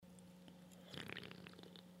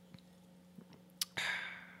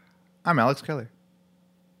I'm Alex Keller.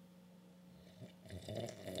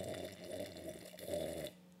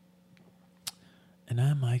 And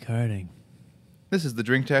I'm Mike Harding. This is the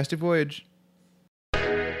Drinktastic Voyage.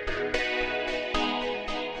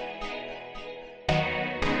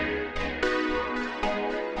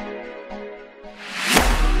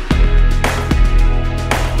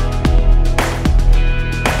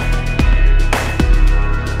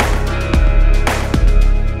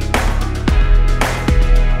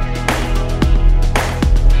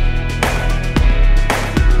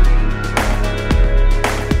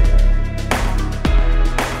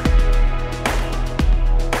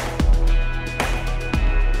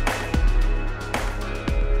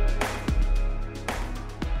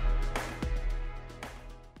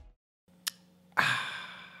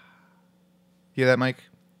 Hear that, Mike?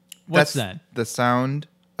 What's That's that? the sound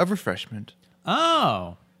of refreshment.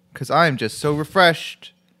 Oh, Because I'm just so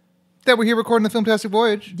refreshed that we're here recording the Filmtastic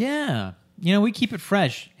Voyage. yeah. You know, we keep it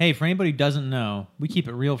fresh. Hey, for anybody who doesn't know, we keep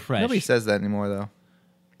it real fresh. Nobody says that anymore, though.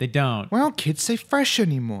 They don't. Why don't kids say fresh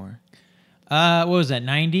anymore? What was that,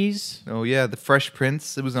 90s? Oh, yeah, the Fresh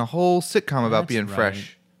Prince. It was a whole sitcom about That's being right.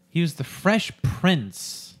 fresh. He was the Fresh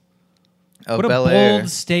Prince. Oh, What a Bel bold Air.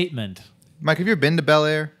 statement. Mike, have you ever been to Bel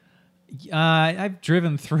Air? I've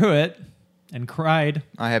driven through it and cried.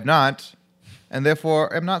 I have not, and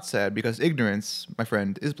therefore am not sad, because ignorance, my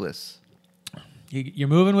friend, is bliss. You're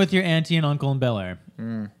moving with your auntie and uncle in Bel Air.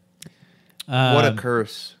 What a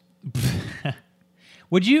curse.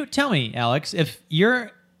 Would you tell me, Alex, if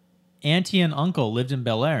your auntie and uncle lived in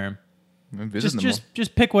Bel Air,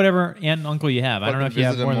 just pick whatever aunt and uncle you have. I don't know if you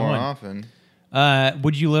have more than one. Often.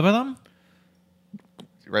 Would you live with them?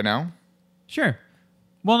 Right now? Sure.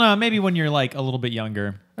 Well, no, maybe when you're like a little bit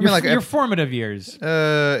younger. I mean, like, your if- formative years.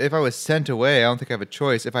 If I was sent away, I don't think I have a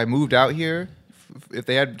choice. If I moved out here, if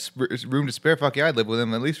they had room to spare, fuck yeah, I'd live with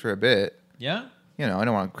them at least for a bit. Yeah? You know, I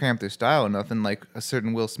don't want to cramp their style or nothing like a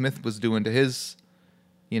certain Will Smith was doing to his,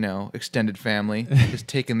 extended family. Just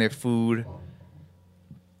taking their food,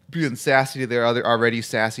 being sassy to their other already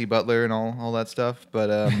sassy butler and all that stuff.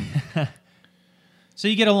 But, So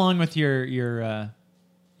you get along with your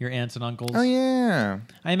aunts and uncles? oh, yeah.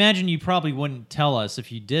 I imagine you probably wouldn't tell us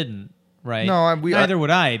if you didn't, right? No, Neither would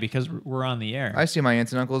I, because we're on the air. I see my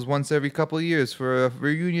aunts and uncles once every couple of years for a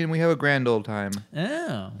reunion. We have a grand old time.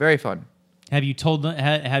 Oh. Very fun. Have you told them?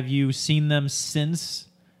 Have you seen them since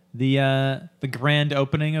the grand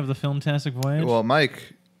opening of the Filmtastic Voyage? Well,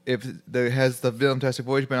 Mike, has the Filmtastic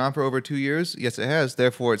Voyage been on for over 2 years? Yes, it has.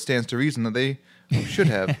 Therefore, it stands to reason that they should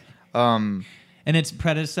have. And its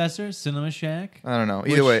predecessor, Cinema Shack. I don't know.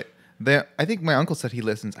 Either way, I think my uncle said he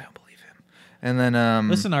listens. I don't believe him. And then,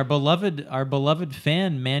 Listen, our beloved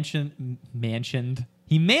fan mentioned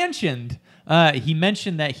he mentioned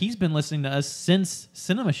that he's been listening to us since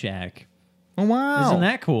Cinema Shack. oh wow, Isn't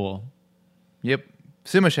that cool? Yep.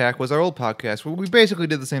 Cinema Shack was our old podcast where we basically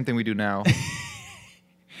did the same thing we do now.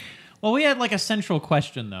 Well, we had like a central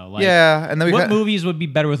question though. Like, yeah, and then what movies would be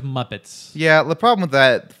better with Muppets? Yeah, the problem with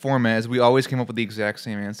that format is we always came up with the exact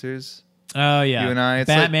same answers. Oh yeah, You and I, it's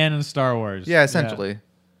Batman and Star Wars. Yeah, essentially.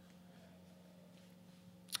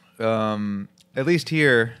 At least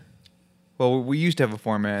here, well, we used to have a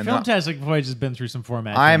format. Filmtastic Voyage has been through some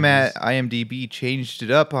format I'm changes. at IMDb changed it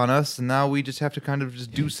up on us, and now we just have to kind of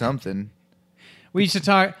just do something. We used to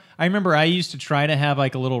talk. I remember I used to try to have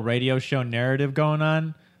like a little radio show narrative going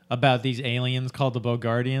on about these aliens called the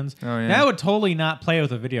Bogardians. Oh, yeah. That would totally not play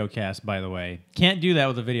with a video cast, by the way. Can't do that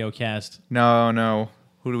with a video cast. No.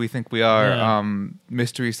 Who do we think we are? Yeah.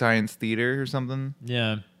 Mystery Science Theater or something?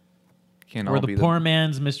 Yeah. Can't We're all the be poor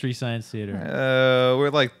man's Mystery Science Theater. We're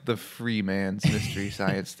like the free man's Mystery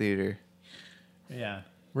Science Theater. Yeah.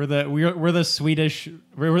 We're the Swedish,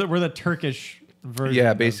 we're the Turkish version.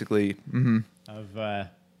 Yeah, basically. Of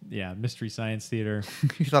Mystery Science Theater.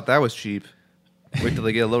 You thought that was cheap. Wait till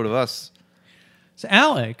they get a load of us. So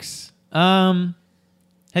Alex, have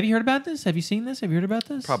you heard about this? Have you seen this? Have you heard about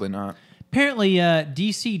this? Probably not. Apparently,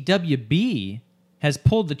 DCWB has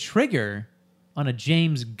pulled the trigger on a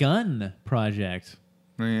James Gunn project.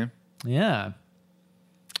 Oh, yeah. Yeah.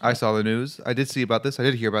 I saw the news. I did see about this. I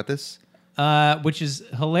did hear about this. Which is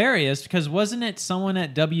hilarious because wasn't it someone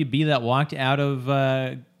at WB that walked out of...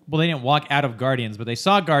 well, they didn't walk out of Guardians, but they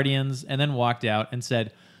saw Guardians and then walked out and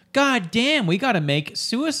said, God damn, we got to make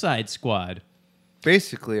Suicide Squad.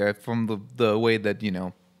 Basically, from the way that,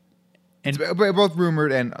 And- it's both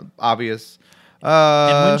rumored and obvious.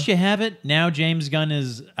 And wouldn't you have it? Now James Gunn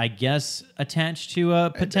is, I guess, attached to a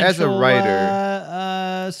potential as a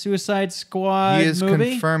writer, Suicide Squad he is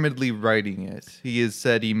movie. confirmedly writing it. He has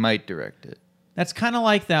said he might direct it. That's kind of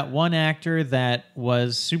like that one actor that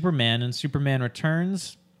was Superman in Superman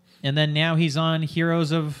Returns, and then now he's on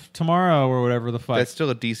Heroes of Tomorrow or whatever the fuck. That's still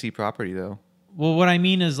a DC property, though. Well, what I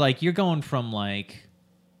mean is, like, you're going from, like,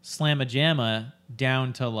 Slamma-Jamma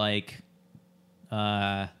down to, like,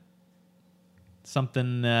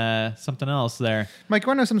 something else there. Mike, you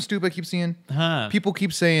want to know something stupid I keep seeing? Huh. People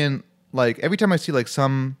keep saying, like, every time I see, like,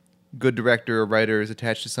 some good director or writer is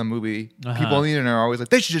attached to some movie, people on the internet are always like,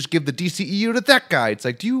 they should just give the DCEU to that guy. It's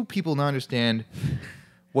like, do you people not understand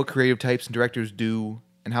what creative types and directors do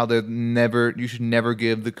and how you should never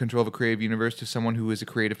give the control of a creative universe to someone who is a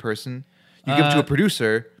creative person? You give it to a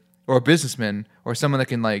producer or a businessman or someone that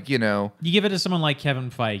can, like, you know... You give it to someone like Kevin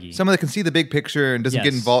Feige. Someone that can see the big picture and doesn't Yes.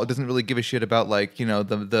 get involved, doesn't really give a shit about, like, you know,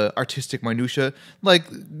 the artistic minutia. Like,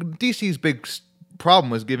 DC's big problem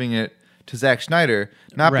was giving it to Zack Snyder.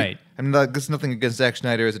 Right. I mean, like, there's nothing against Zack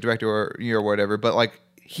Snyder as a director or whatever, but, like,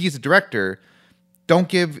 he's a director. Don't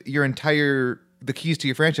give the keys to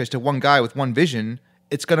your franchise to one guy with one vision.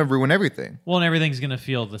 It's going to ruin everything. Well, and everything's going to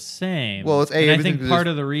feel the same. Well, and I think part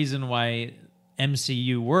of the reason why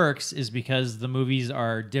MCU works is because the movies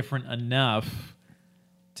are different enough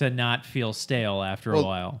to not feel stale after a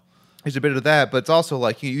while. There's a bit of that, but it's also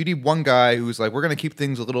like you need one guy who's like, we're going to keep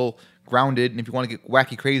things a little grounded, and if you want to get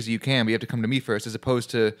wacky crazy, you can, but you have to come to me first, as opposed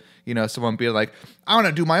to, you know, someone being like, I want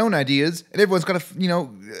to do my own ideas, and everyone's got to, you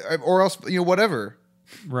know, or else, you know, whatever.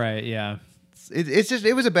 Right, yeah.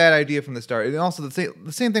 It was a bad idea from the start. And also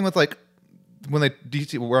the same thing with, like, when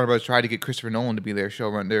Warner Bros. Tried to get Christopher Nolan to be their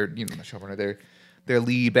showrunner, their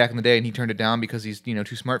lead back in the day, and he turned it down because he's, you know,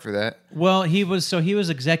 too smart for that. Well, he was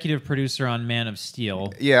executive producer on Man of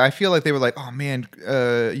Steel. Yeah, I feel like they were like, oh man,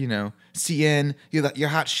 you know, CN, you're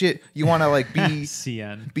hot shit. You want to, like, be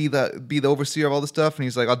CN, be the overseer of all this stuff, and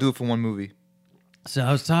he's like, I'll do it for one movie. So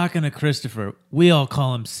I was talking to Christopher. We all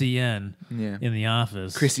call him CN in the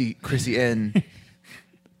office. Chrissy N.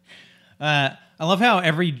 I love how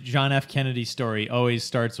every John F. Kennedy story always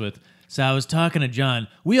starts with, so I was talking to John.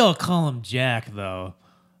 We all call him Jack, though.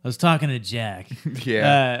 I was talking to Jack.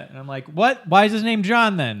 Yeah. And I'm like, what? Why is his name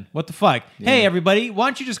John, then? What the fuck? Yeah. Hey, everybody, why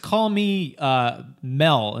don't you just call me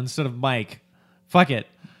Mel instead of Mike? Fuck it.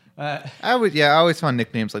 I always found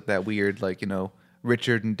nicknames like that weird, like, you know,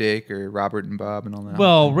 Richard and Dick or Robert and Bob and all that.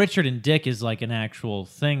 Well, Richard and Dick is like an actual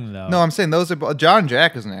thing, though. No, I'm saying those are... John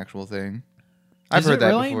Jack is an actual thing. I've heard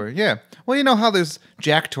that before. Yeah. Well, you know how there's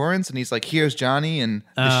Jack Torrance and he's like, here's Johnny and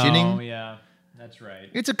the Shinning? Oh, yeah. That's right.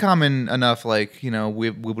 It's a common enough, like, you know,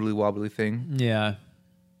 wibbly wobbly thing. Yeah.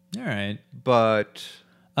 All right. But...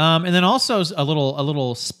 and then also a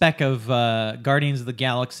little speck of Guardians of the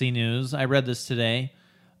Galaxy news. I read this today.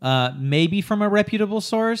 Maybe from a reputable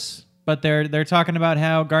source, but they're talking about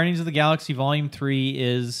how Guardians of the Galaxy Volume 3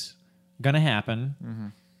 is going to happen. Mm-hmm.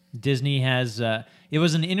 Disney has... it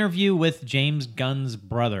was an interview with James Gunn's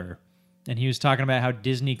brother, and he was talking about how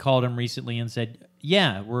Disney called him recently and said,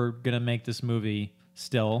 yeah, we're going to make this movie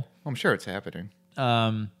still. I'm sure it's happening.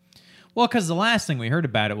 Well, because the last thing we heard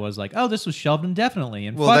about it was like, oh, this was shelved indefinitely.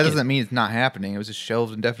 And well, that doesn't mean it's not happening. It was just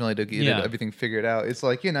shelved indefinitely to get everything figured out. It's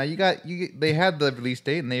like, you know, they had the release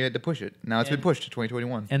date and they had to push it. Now it's been pushed to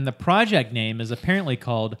 2021. And the project name is apparently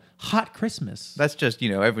called Hot Christmas. That's just,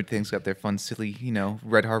 you know, everything's got their fun, silly, you know,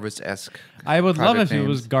 Red Harvest-esque. I would love if names. it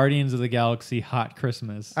was Guardians of the Galaxy Hot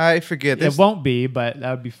Christmas. I forget. It won't be, but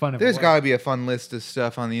that would be fun. There's got to be a fun list of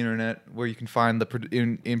stuff on the internet where you can find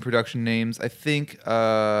the in production names. I think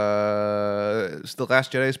the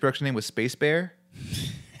Last Jedi's production name was Space Bear.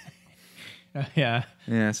 Yeah.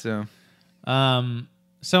 Yeah. So.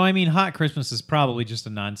 So I mean, Hot Christmas is probably just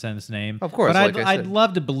a nonsense name. Of course, but like I'd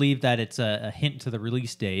love to believe that it's a hint to the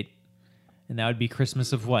release date, and that would be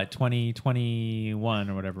Christmas of what, 2021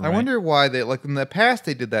 or whatever. I wonder why they, like, in the past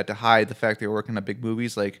they did that to hide the fact they were working on big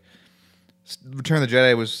movies. Like Return of the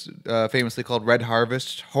Jedi was famously called Red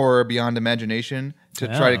Harvest, horror beyond imagination, to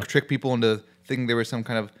try to trick people into thinking there was some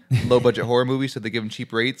kind of low budget horror movie, so they give them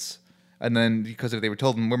cheap rates. And then because if they were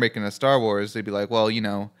told them we're making a Star Wars, they'd be like, well, you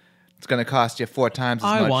know, it's going to cost you 4 times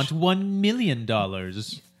as much. I want $1 million.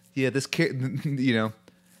 Yeah, this you know,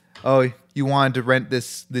 oh, you wanted to rent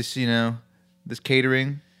this you know, this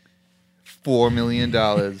catering, $4 million.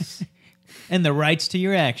 And the rights to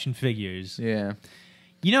your action figures. Yeah.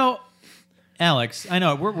 You know, Alex, I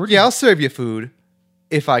know we're yeah, I'll serve you food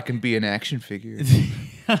if I can be an action figure.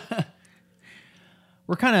 I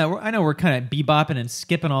know we're kind of bebopping and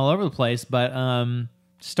skipping all over the place, but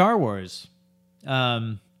Star Wars.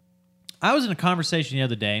 I was in a conversation the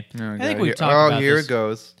other day. Oh, I think we've talked about this. Oh, here it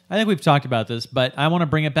goes. I think we've talked about this, but I want to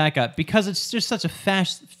bring it back up because it's just such a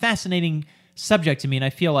fascinating subject to me, and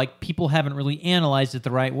I feel like people haven't really analyzed it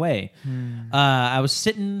the right way. I was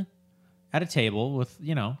sitting at a table with,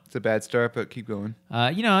 It's a bad start, but keep going.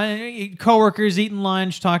 coworkers eating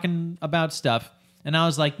lunch, talking about stuff. And I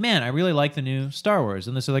was like, man, I really like the new Star Wars.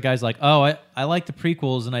 And this other guy's like, oh, I like the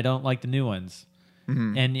prequels and I don't like the new ones.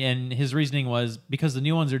 Mm-hmm. And his reasoning was because the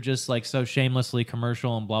new ones are just like so shamelessly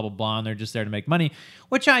commercial and blah, blah, blah, and they're just there to make money,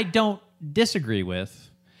 which I don't disagree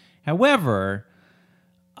with. However,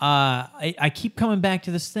 I keep coming back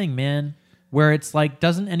to this thing, man, where it's like,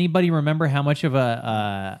 doesn't anybody remember how much of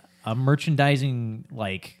a merchandising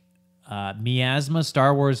miasma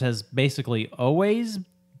Star Wars has basically always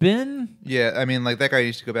been? Yeah, I mean, like, that guy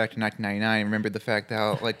used to go back to 1999 and remember the fact that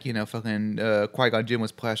how, fucking Qui-Gon Jinn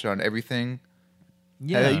was plastered on everything.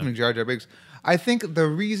 Yeah. Even Jar Jar Binks. I think the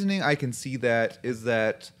reasoning I can see that is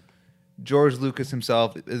that George Lucas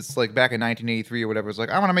himself is, like, back in 1983 or whatever, was like,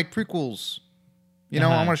 I want to make prequels. I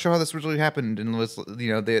want to show how this really happened, and was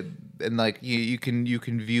you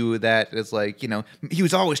can view that as like, he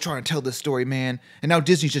was always trying to tell this story, man, and now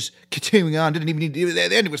Disney's just continuing on. Didn't even need to,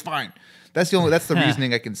 the end was fine. That's the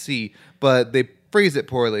reasoning I can see, but they phrase it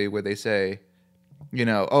poorly where they say,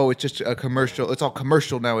 oh, it's just a commercial. It's all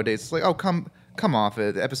commercial nowadays. It's like, oh, come off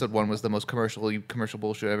it. Episode 1 was the most commercial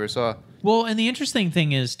bullshit I ever saw. Well, and the interesting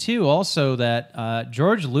thing is too, also that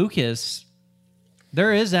George Lucas.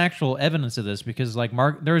 There is actual evidence of this because,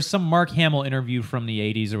 there was some Mark Hamill interview from the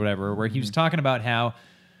 80s or whatever where he was talking about how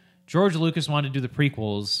George Lucas wanted to do the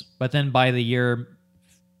prequels, but then by the year,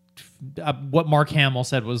 what Mark Hamill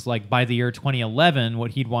said was like by the year 2011,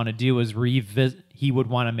 what he'd want to do is he would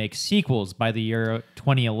want to make sequels by the year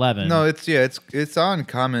 2011. No, it's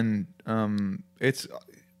uncommon. It's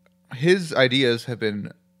his ideas have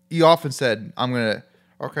been. He often said, "I'm gonna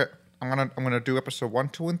do episode 1,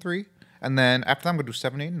 2, and 3." And then after that, I'm going to do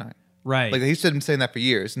 7, 8, and 9. Right. Like, he's been saying that for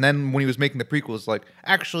years. And then when he was making the prequels, like,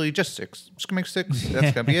 actually, just 6. Just going to make 6.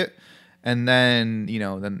 That's going to be it. And then,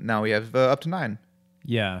 then now we have up to 9.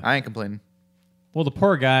 Yeah. I ain't complaining. Well, the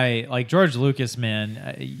poor guy, like George Lucas,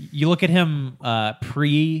 man, you look at him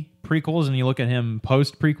pre-prequels and you look at him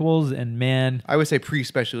post-prequels, and man... I would say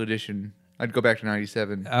pre-special edition. I'd go back to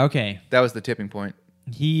 97. Okay. That was the tipping point.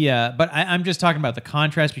 But I'm just talking about the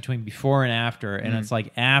contrast between before and after, and it's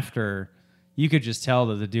like after, you could just tell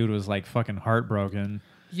that the dude was like fucking heartbroken.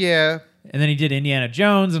 Yeah. And then he did Indiana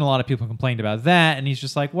Jones, and a lot of people complained about that, and he's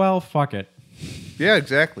just like, well, fuck it. Yeah,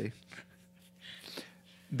 exactly.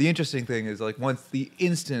 The interesting thing is, like, once the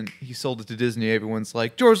instant he sold it to Disney, everyone's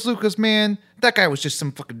like, George Lucas, man, that guy was just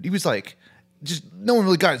some fucking, he was like, just, no one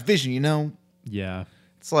really got his vision, Yeah.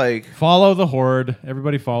 It's like... Follow the Horde.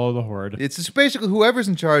 Everybody follow the Horde. It's just basically whoever's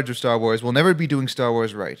in charge of Star Wars will never be doing Star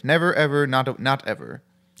Wars right. Never, ever, not ever.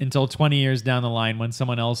 Until 20 years down the line when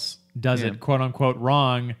someone else does it, quote unquote,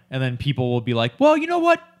 wrong, and then people will be like, well, you know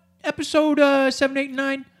what? Episode 7, 8, and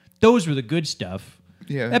 9, those were the good stuff.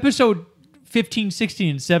 Yeah. Episode 15,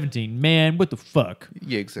 16, and 17, man, what the fuck?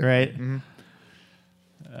 Yeah, exactly. Right? Mm-hmm.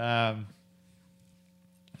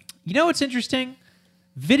 What's interesting?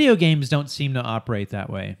 Video games don't seem to operate that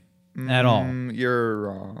way at all. You're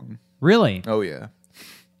wrong. Really? Oh, yeah.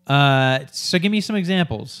 So give me some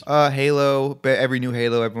examples. Halo. Every new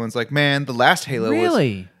Halo, everyone's like, man, the last Halo was...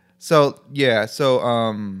 Really? So, yeah.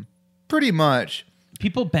 So, pretty much...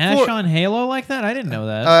 People bash on Halo like that? I didn't know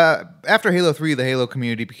that. After Halo 3, the Halo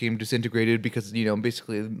community became disintegrated because,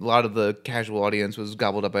 basically a lot of the casual audience was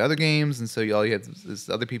gobbled up by other games, and so all you had is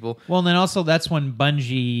other people. Well, and then also that's when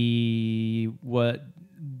Bungie...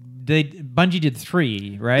 Bungie did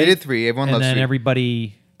 3, right? They did 3. Everyone loves 3. And then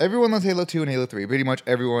everybody... Everyone loves Halo 2 and Halo 3. Pretty much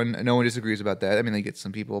everyone. No one disagrees about that. I mean, they get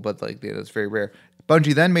some people, but it's very rare.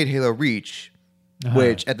 Bungie then made Halo Reach,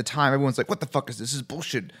 which at the time everyone's like, "What the fuck is this? This is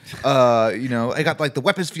bullshit." I got like the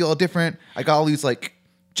weapons feel all different. I got all these like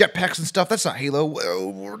jetpacks and stuff. That's not Halo.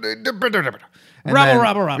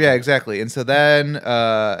 Rabble. Yeah, exactly. And so then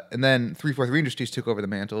 343 Industries took over the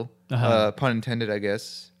mantle. Pun intended, I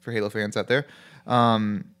guess, for Halo fans out there.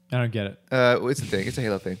 I don't get it. It's a thing. It's a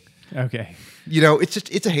Halo thing. Okay.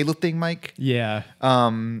 It's a Halo thing, Mike. Yeah.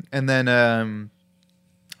 And then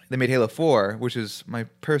they made Halo 4, which is my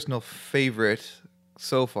personal favorite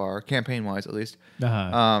so far, campaign-wise at least.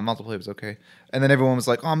 Multiplayer was okay. And then everyone was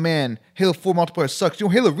like, "Oh man, Halo 4 multiplayer sucks."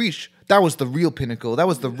 Halo Reach, that was the real pinnacle. That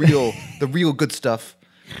was the real good stuff.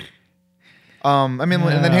 And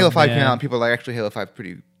then Halo 5 came out, and people are like, "Actually, Halo 5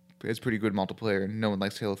 it's pretty good multiplayer, and no one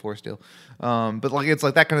likes Halo 4 still." But like it's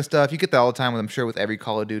like that kind of stuff. You get that all the time. I'm sure with every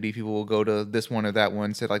Call of Duty, people will go to this one or that one,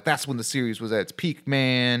 and say like, "That's when the series was at its peak,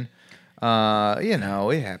 man."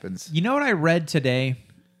 It happens. You know what I read today?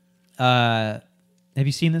 Have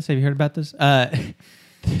you seen this? Have you heard about this?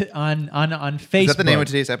 on Facebook. Is that the name of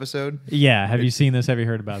today's episode? Yeah. Have you seen this? Have you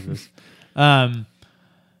heard about this?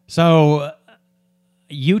 So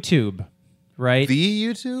YouTube, right? The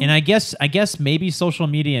YouTube? And I guess maybe social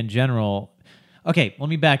media in general. Okay, let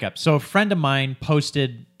me back up. So a friend of mine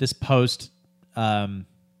posted this post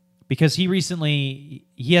because he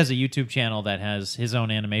has a YouTube channel that has his own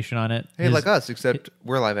animation on it. Hey, like us, except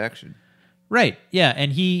we're live action. Right. Yeah,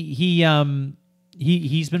 and he's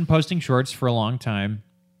been posting shorts for a long time,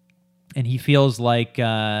 and he feels like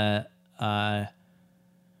that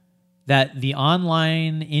the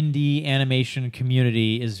online indie animation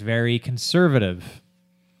community is very conservative.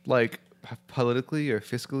 Like politically or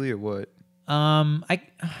fiscally or what? I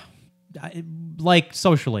like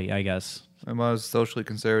socially, I guess. And what does socially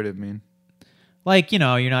conservative mean? Like,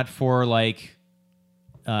 you're not for like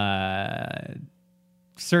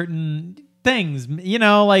certain things,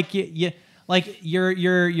 like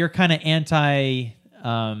you're kind of anti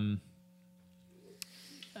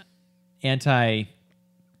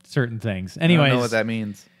certain things. Anyways, I don't know what that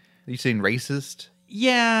means. Are you saying racist?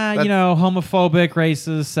 Yeah, homophobic,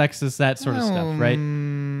 racist, sexist, that sort of stuff, right?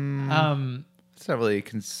 It's not really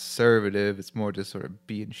conservative. It's more just sort of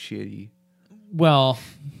being shitty. Well,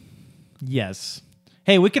 yes.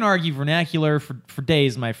 Hey, we can argue vernacular for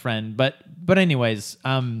days, my friend. But anyways,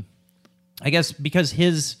 I guess because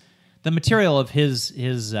the material of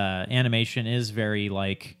his animation is very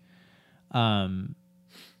like,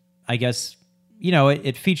 I guess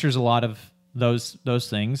it features a lot of those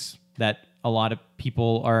things that a lot of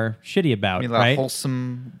people are shitty about. I mean, right?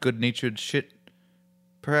 Wholesome, good-natured shit,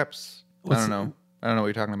 perhaps. I don't know what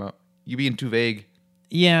you're talking about. You being too vague.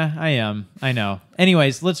 Yeah, I am. I know.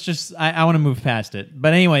 Anyways, let's just... I want to move past it.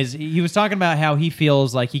 But anyways, he was talking about how he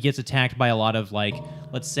feels like he gets attacked by a lot of, like,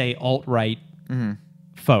 let's say, alt-right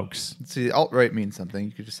folks. See, alt-right means something.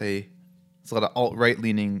 You could just say it's a lot of alt-right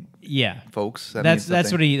leaning folks.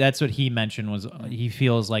 That's what he mentioned was he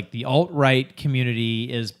feels like the alt-right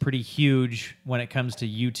community is pretty huge when it comes to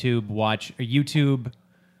YouTube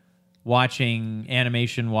watching,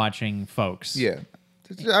 animation watching folks. Yeah.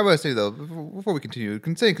 I would say, though, before we continue,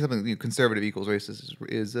 saying something conservative equals racist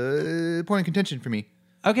is a point of contention for me.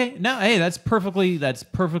 Okay. No, hey, that's perfectly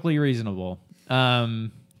reasonable.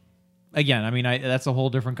 Again, I mean, that's a whole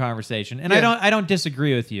different conversation. And I don't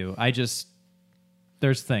disagree with you.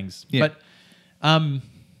 There's things. Yeah. But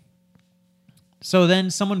so then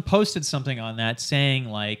someone posted something on that saying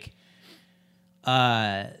like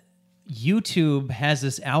YouTube has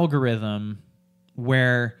this algorithm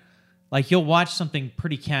where like you'll watch something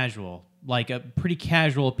pretty casual, like a pretty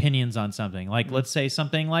casual opinions on something. Like let's say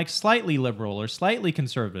something like slightly liberal or slightly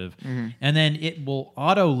conservative. And then it will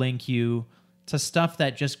auto-link you to stuff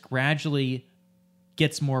that just gradually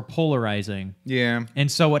gets more polarizing. Yeah.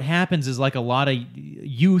 And so what happens is like a lot of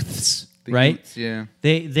youths, right? Youths, yeah.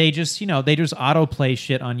 They just, they just autoplay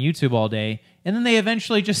shit on YouTube all day. And then they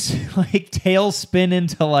eventually just like tailspin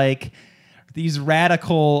into like these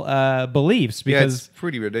radical beliefs because it's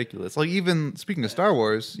pretty ridiculous. Like even speaking of Star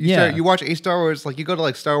Wars, you watch a Star Wars, like you go to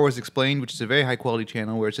like Star Wars Explained, which is a very high quality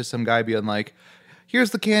channel where it's just some guy being like,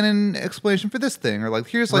 here's the canon explanation for this thing, or like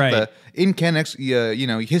here's like the in canon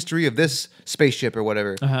history of this spaceship or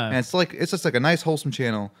whatever. And it's just like a nice wholesome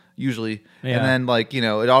channel usually. And then like it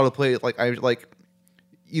autoplays like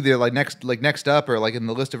either like next up or like in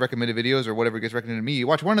the list of recommended videos or whatever gets recommended to me. You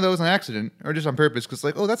watch one of those on accident or just on purpose because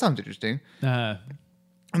like, oh, that sounds interesting. And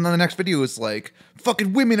then the next video is like,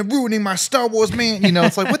 fucking women are ruining my Star Wars, man.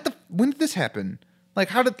 It's like, when did this happen? Like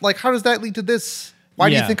how does that lead to this? Why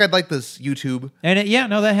do you think I'd like this, YouTube? And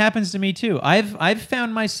that happens to me too. I've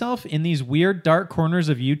found myself in these weird dark corners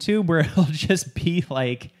of YouTube where it'll just be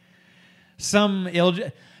like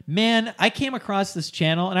man, I came across this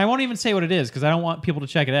channel, and I won't even say what it is because I don't want people to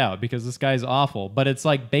check it out because this guy's awful. But it's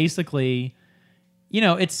like basically,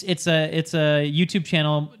 it's a YouTube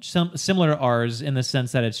channel similar to ours in the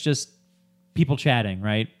sense that it's just people chatting,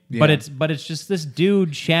 right? Yeah. But it's just this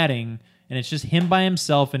dude chatting, and it's just him by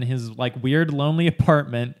himself in his like weird lonely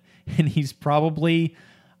apartment, and he's probably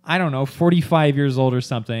 45 years old or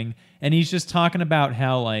something, and he's just talking about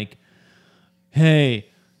how like, hey,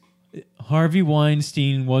 Harvey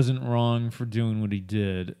Weinstein wasn't wrong for doing what he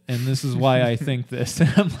did, and this is why I think this.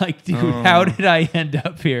 And I'm like, dude, how did I end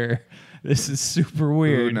up here? This is super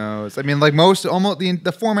weird. Who knows? I mean, like almost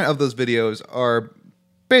the format of those videos are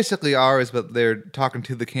basically ours, but they're talking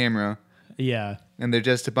to the camera. Yeah, and they're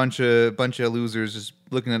just a bunch of losers just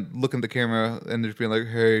looking at the camera, and they're just being like,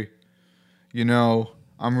 hey,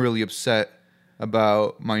 I'm really upset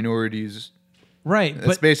about minorities. Right.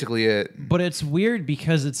 That's basically it. But it's weird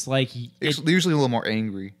because it's like... It's usually a little more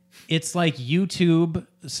angry. it's like YouTube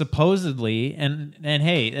supposedly, and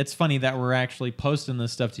hey, it's funny that we're actually posting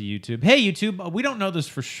this stuff to YouTube. Hey, YouTube, we don't know this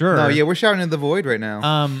for sure. No, yeah, we're shouting in the void right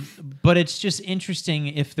now. But it's just interesting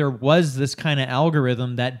if there was this kind of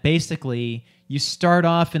algorithm that basically you start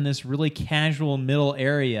off in this really casual middle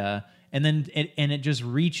area, and then it just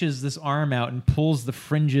reaches this arm out and pulls the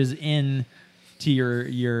fringes in to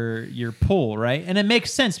your pull, right? And it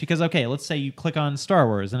makes sense because, okay, let's say you click on Star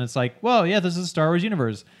Wars and it's like, whoa, yeah, this is a Star Wars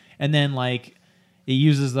universe. And then like it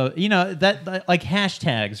uses the, that like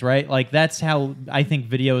hashtags, right? Like that's how I think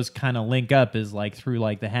videos kind of link up, is like through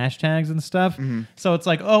like the hashtags and stuff. Mm-hmm. So it's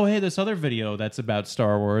like, oh, hey, this other video that's about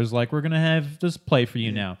Star Wars, like we're going to have this play for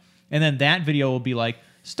you now. And then that video will be like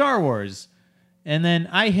Star Wars. And then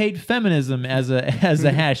I hate feminism as a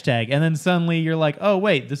hashtag. And then suddenly you're like, oh,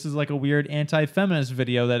 wait, this is like a weird anti-feminist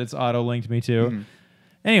video that it's auto-linked me to. Mm.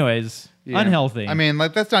 Anyways, unhealthy. I mean,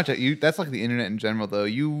 like that's not just you. That's like the internet in general, though.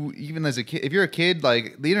 You, even as a kid, if you're a kid,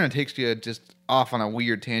 like the internet takes you just off on a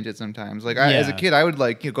weird tangent sometimes. Like as a kid, I would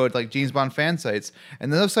like go to like James Bond fan sites,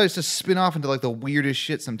 and those sites just spin off into like the weirdest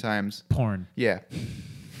shit sometimes. Porn. Yeah.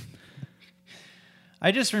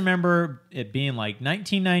 I just remember it being like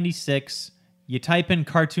 1996. You type in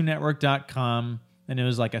CartoonNetwork.com, and it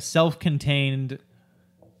was like a self-contained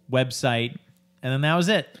website, and then that was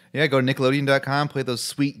it. Yeah, go to Nickelodeon.com, play those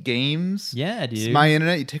sweet games. Yeah, dude. It's my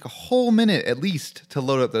internet. You take a whole minute at least to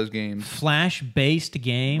load up those games. Flash-based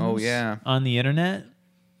games. Oh, yeah. On the internet.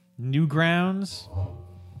 Newgrounds.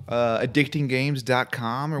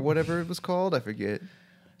 Addictinggames.com or whatever it was called. I forget.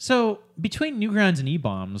 So, between Newgrounds and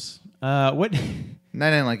E-Bombs, what... I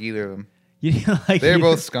didn't like either of them. You didn't like They're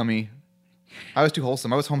both scummy. I was too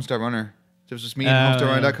wholesome. I was Homestar Runner. It was just me and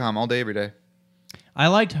HomestarRunner.com all day, every day. I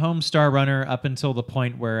liked Homestar Runner up until the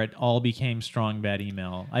point where it all became Strong Bad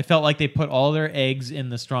Email. I felt like they put all their eggs in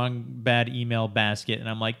the Strong Bad Email basket, and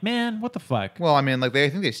I'm like, man, what the fuck? Well, I mean, like I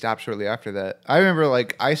think they stopped shortly after that. I remember,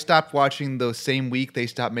 like, I stopped watching the same week they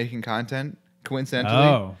stopped making content.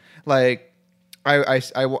 Coincidentally, like I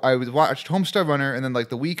watched Homestar Runner, and then like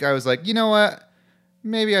the week I was like, you know what?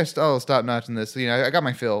 Maybe I'll stop watching this. I got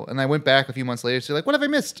my fill. And I went back a few months later to like, what have I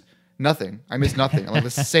missed? Nothing. I missed nothing. Like the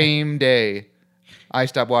same day I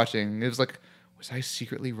stopped watching. It was like, was I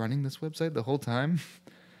secretly running this website the whole time?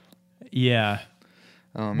 Yeah.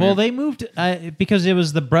 Oh, well, they moved because it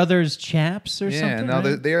was the Brothers Chaps or something. Yeah, no,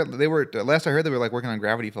 right? they were. Last I heard, they were like working on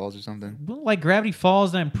Gravity Falls or something. Well, like Gravity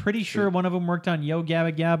Falls, and I'm pretty sure one of them worked on Yo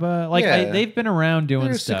Gabba Gabba. Like they've been around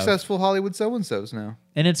doing stuff. They're successful Hollywood so-and-sos now.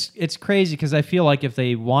 And it's crazy because I feel like if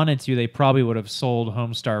they wanted to, they probably would have sold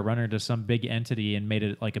Homestar Runner to some big entity and made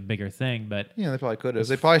it like a bigger thing. But yeah, they probably could have.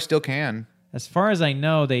 They probably still can. As far as I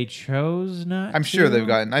know, they chose not. I'm sure they've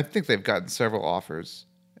gotten. I think they've gotten several offers.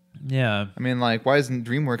 Yeah. I mean, like, why doesn't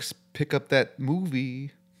DreamWorks pick up that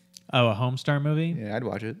movie? Oh, a Homestar movie? Yeah, I'd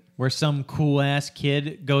watch it. Where some cool-ass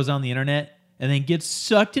kid goes on the internet and then gets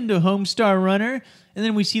sucked into Homestar Runner, and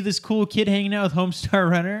then we see this cool kid hanging out with Homestar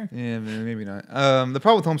Runner? Yeah, maybe not. The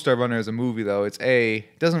problem with Homestar Runner as a movie, though, it's A,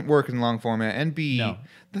 it doesn't work in long format, and B, you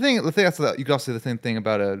could also say the same thing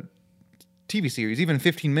about a TV series. Even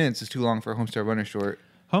 15 minutes is too long for a Homestar Runner short.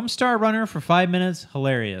 Homestar Runner for 5 minutes,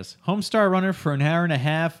 hilarious. Homestar Runner for an hour and a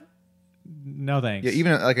half, no thanks. Yeah,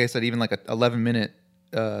 even like I said, even like a 11-minute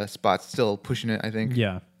spot's still pushing it, I think.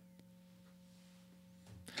 Yeah.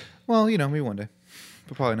 Well, maybe one day,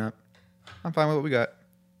 but probably not. I'm fine with what we got.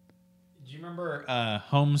 Do you remember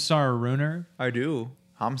Homestar Runner? I do.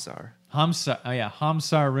 Homsar. Oh yeah,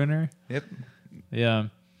 Homesar Runner. Yep. Yeah.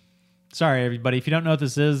 Sorry, everybody. If you don't know what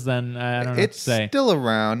this is, then I don't know what to say. It's still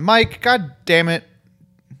around. Mike, God damn it.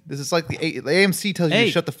 This is like the AMC tells you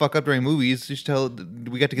to shut the fuck up during movies. We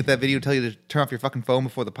got to get that video tell you to turn off your fucking phone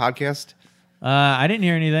before the podcast. I didn't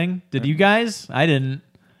hear anything. Did you guys? I didn't.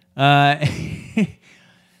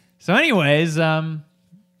 So anyways,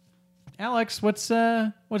 Alex, what's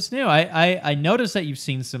new? I noticed that you've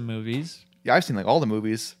seen some movies. Yeah, I've seen like all the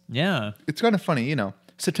movies. Yeah. It's kind of funny,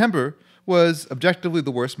 September was objectively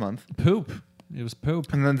the worst month. Poop. It was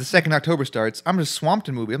poop. And then the second October starts. I'm just swamped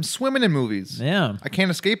in movies. I'm swimming in movies. Yeah. I can't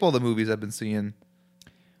escape all the movies I've been seeing.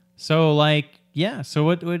 So So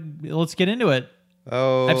let's get into it.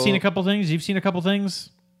 Oh. I've seen a couple things. You've seen a couple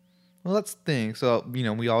things. Well, let's think. So,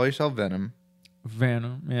 we always saw Venom.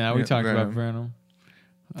 Venom. Yeah, we talked about Venom.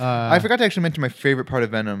 I forgot to actually mention my favorite part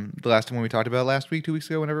of Venom the last time when we talked about it last week, 2 weeks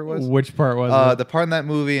ago, whenever it was. Which part was it? The part in that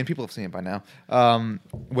movie, and people have seen it by now,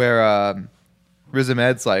 where Riz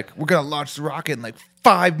Ahmed's like, we're going to launch the rocket in like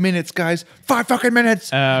 5 minutes, guys. 5 fucking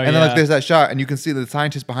minutes. And then there's that shot, and you can see the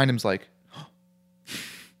scientist behind him's like,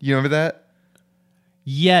 you remember that?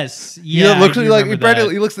 Yes. Yeah.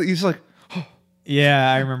 He looks, he's like,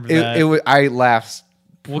 Yeah, I remember that. I laughed.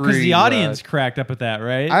 Well, because the audience cracked up at that,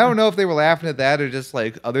 right? I don't know if they were laughing at that or just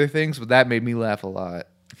like other things, but that made me laugh a lot.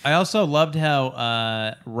 I also loved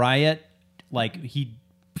how Riot, like, he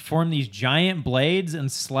formed these giant blades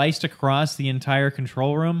and sliced across the entire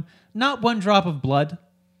control room. Not one drop of blood.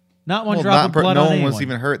 Not one drop of blood No on one anyone. was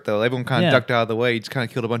even hurt, though. Everyone kind of ducked out of the way. He just kind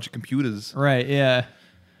of killed a bunch of computers. Right, yeah.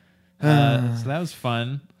 So that was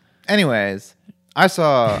fun. Anyways, I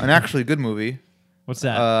saw an actually good movie. What's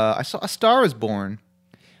that? I saw A Star Is Born.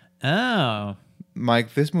 Oh.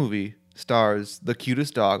 Mike, this movie stars the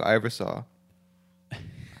cutest dog I ever saw. Are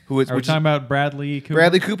we talking about Bradley Cooper?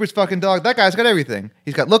 Bradley Cooper's fucking dog. That guy's got everything.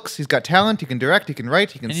 He's got looks. He's got talent. He can direct. He can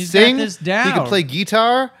write. He can sing. Got this down. He can play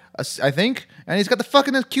guitar. I think. And he's got the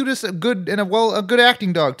fucking cutest, a good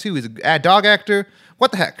acting dog too. He's a dog actor.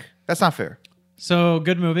 What the heck? That's not fair. So,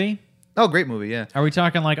 good movie. Oh, great movie. Yeah. Are we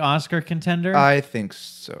talking like Oscar contender? I think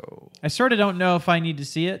so. I sort of don't know if I need to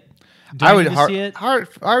see it. I would see it?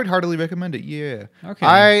 I would heartily recommend it. Yeah. Okay.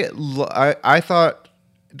 I thought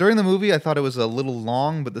during the movie I thought it was a little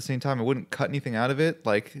long, but at the same time I wouldn't cut anything out of it.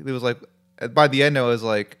 Like it was like by the end I was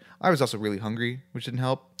also really hungry, which didn't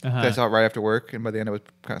help. I saw it right after work, and by the end I was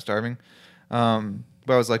kind of starving.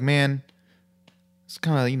 But I was like, man, it's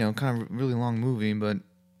kind of really long movie, but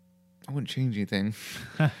I wouldn't change anything.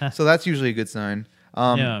 So that's usually a good sign.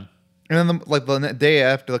 Yeah. And then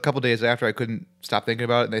a couple days after, I couldn't stop thinking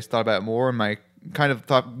about it, and I thought about it more, and my kind of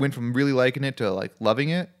thought went from really liking it to like loving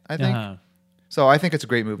it, I think. So I think it's a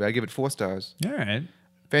great movie. I give it 4 stars. All right.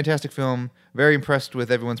 Fantastic film. Very impressed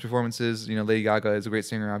with everyone's performances. You know, Lady Gaga is a great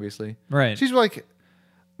singer, obviously. Right. She's like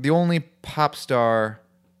the only pop star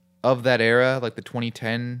of that era, like the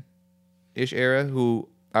 2010-ish era, who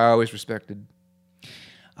I always respected.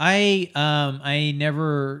 I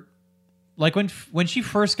never... Like, when she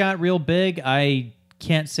first got real big, I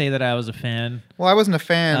can't say that I was a fan. Well, I wasn't a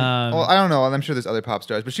fan. Well, I don't know. I'm sure there's other pop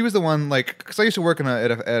stars, but she was the one. Like, because I used to work at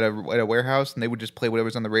a warehouse, and they would just play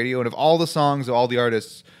whatever's on the radio. And of all the songs of all the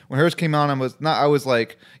artists, when hers came on, I was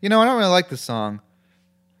like, I don't really like this song,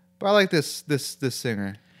 but I like this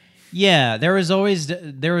singer. Yeah, there was always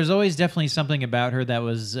definitely something about her that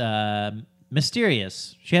was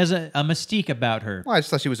mysterious. She has a mystique about her. Well, I just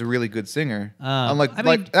thought she was a really good singer. Like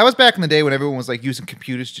that was back in the day when everyone was like using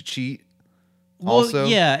computers to cheat. Well, also,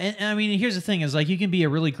 yeah, and I mean, here's the thing: is like you can be a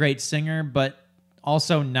really great singer, but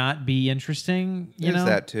also not be interesting. You know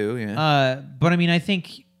that too, yeah. But I mean, I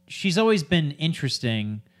think she's always been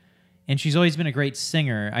interesting, and she's always been a great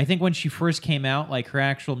singer. I think when she first came out, like her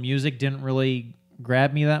actual music didn't really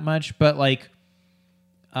grab me that much, but like,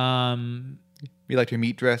 you liked her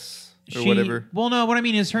meat dress. Or whatever. Well, no, what I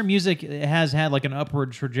mean is her music has had like an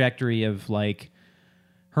upward trajectory of like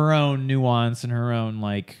her own nuance and her own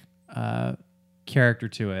like character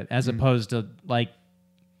to it, as opposed to like,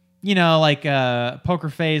 Poker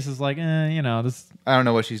Face is like, this. I don't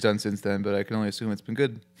know what she's done since then, but I can only assume it's been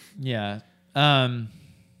good. Yeah. I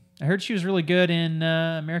heard she was really good in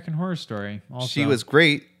American Horror Story. Also, she was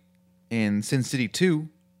great in Sin City 2.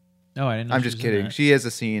 Oh, I didn't know. I'm just kidding. She has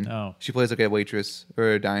a scene. Oh. She plays like a waitress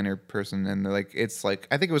or a diner person, and it's like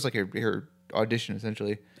I think it was like her audition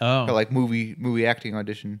essentially. Oh. Her like movie acting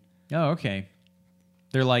audition. Oh, okay.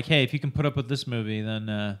 They're like, hey, if you can put up with this movie, then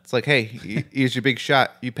it's like, hey, here's your big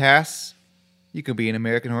shot. You pass, you can be in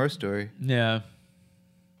American Horror Story. Yeah.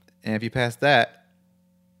 And if you pass that,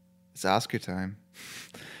 it's Oscar time.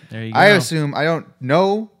 There you go. I assume, I don't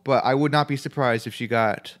know, but I would not be surprised if she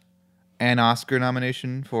got an Oscar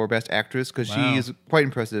nomination for Best Actress, because she is quite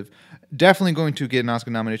impressive. Definitely going to get an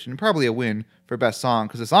Oscar nomination and probably a win for Best Song,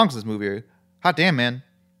 because the songs in this movie are hot damn, man.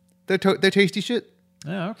 They're tasty shit.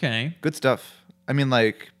 Oh, okay. Good stuff. I mean,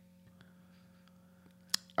 I'm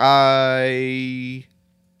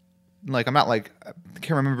not I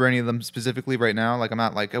can't remember any of them specifically right now. Like,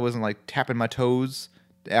 I wasn't like tapping my toes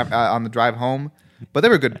on the drive home, but they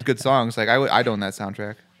were good songs. Like, I'd own that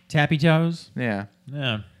soundtrack. Tappy Toes? Yeah.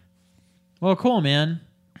 Yeah. Well, cool, man.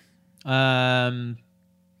 All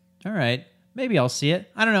right. Maybe I'll see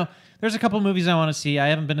it. I don't know. There's a couple movies I want to see. I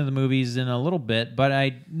haven't been to the movies in a little bit,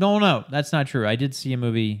 but no, that's not true. I did see a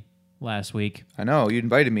movie last week. I know. You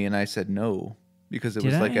invited me, and I said no. Because it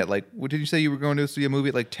was what did you say you were going to see a movie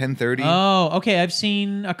at like 10:30? Oh, okay. I've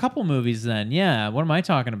seen a couple movies then. Yeah. What am I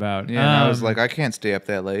talking about? Yeah, and I was like, I can't stay up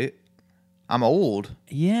that late. I'm old.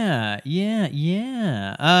 Yeah.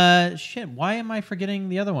 Shit. Why am I forgetting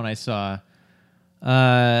the other one I saw?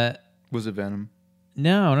 Was it Venom?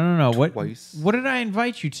 No. Twice. What did I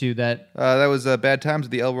invite you to? That was Bad Times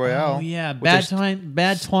at the El Royale. Oh yeah, Bad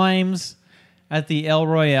Times at the El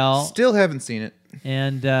Royale. Still haven't seen it.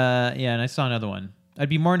 And and I saw another one. I'd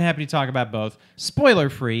be more than happy to talk about both. Spoiler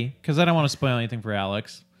free, because I don't want to spoil anything for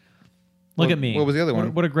Alex. Look at me. What was the other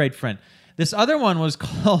one? What a great friend. This other one was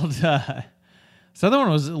called. This other one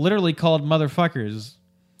was literally called Motherfuckers.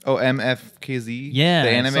 Oh, MFKZ. Yeah, the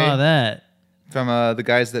anime. I saw that. From the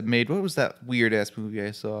guys that made, what was that weird ass movie I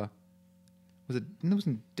saw? It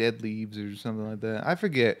wasn't Dead Leaves or something like that. I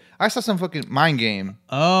forget. I saw some fucking Mind Game.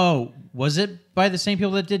 Oh, was it by the same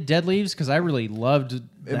people that did Dead Leaves? Because I really loved that.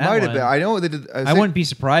 It might have been. I know they did. I wouldn't be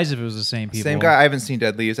surprised if it was the same people. Same guy. I haven't seen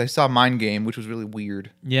Dead Leaves. I saw Mind Game, which was really weird.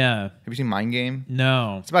 Yeah. Have you seen Mind Game?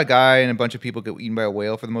 No. It's about a guy and a bunch of people get eaten by a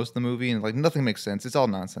whale for the most of the movie, and like nothing makes sense. It's all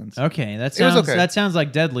nonsense. Okay, It was okay. That sounds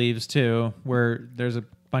like Dead Leaves too, where there's a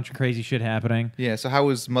bunch of crazy shit happening. Yeah. So how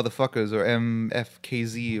was Motherfuckers or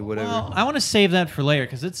MFKZ or whatever? Well, I want to save that for later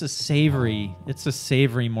because it's a savory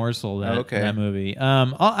morsel that movie.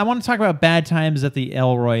 I want to talk about Bad Times at the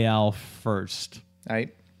El Royale first. All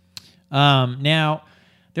right. Now,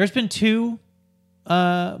 there's been 2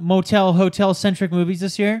 hotel centric movies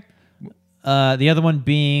this year. The other one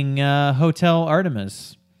being Hotel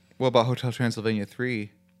Artemis. What about Hotel Transylvania 3?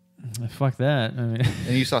 Fuck that. I mean,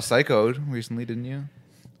 and you saw Psycho recently, didn't you?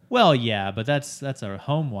 Well, yeah, but that's a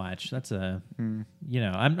home watch. That's I'm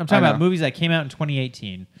talking about movies that came out in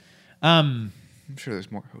 2018. I'm sure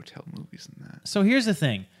there's more hotel movies than that. So here's the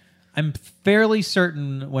thing. I'm fairly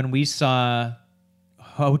certain when we saw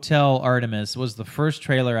Hotel Artemis was the first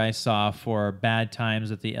trailer I saw for Bad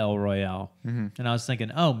Times at the El Royale. Mm-hmm. And I was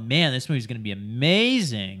thinking, oh man, this movie's going to be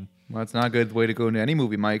amazing. Well, it's not a good way to go into any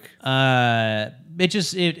movie, Mike. It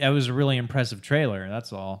was a really impressive trailer,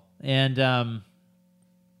 that's all. And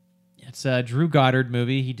it's a Drew Goddard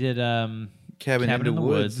movie. He did Cabin in the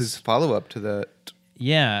Woods. His follow-up to that.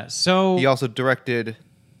 Yeah, so... He also directed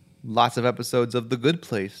lots of episodes of The Good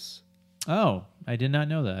Place. Oh, I did not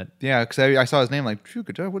know that. Yeah, because I saw his name like, Drew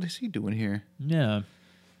Goddard, what is he doing here? Yeah.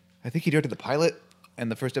 I think he directed the pilot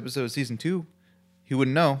and the first episode of season 2. He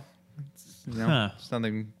wouldn't know.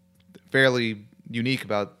 Something fairly unique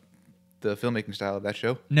about the filmmaking style of that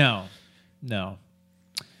show. No.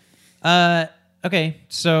 Okay,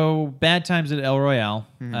 so Bad Times at El Royale.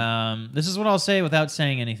 Mm-hmm. This is what I'll say without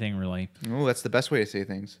saying anything, really. Oh, that's the best way to say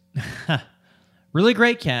things. Really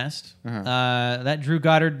great cast. Uh-huh. That Drew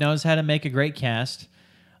Goddard knows how to make a great cast.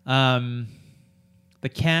 The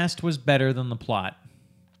cast was better than the plot.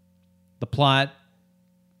 The plot,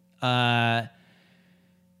 when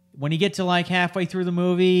you get to like halfway through the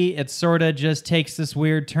movie, it sort of just takes this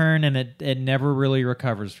weird turn, and it never really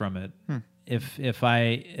recovers from it. If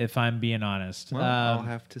I'm being honest. Well, I'll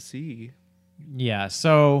have to see. Yeah,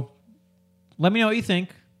 so let me know what you think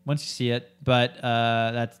once you see it. But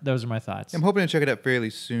those are my thoughts. I'm hoping to check it out fairly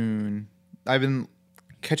soon. I've been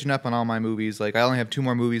catching up on all my movies. Like I only have 2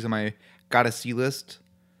 more movies on my gotta see list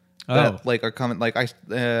that are coming. Like I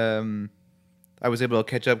was able to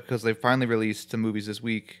catch up because they finally released some movies this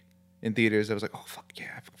week in theaters. I was like, oh fuck yeah,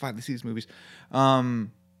 I can finally see these movies.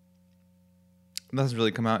 Nothing's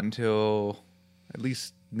really come out until at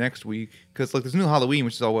least next week because like there's a new Halloween,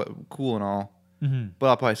 which is all cool and all, but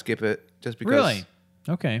I'll probably skip it just because. Really?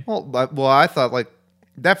 Okay. Well, I thought like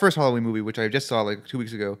that first Halloween movie, which I just saw like 2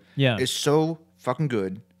 weeks ago, is so fucking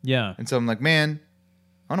good. Yeah. And so I'm like, man,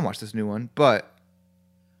 I want to watch this new one, but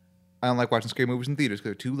I don't like watching scary movies in theaters because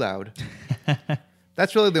they're too loud.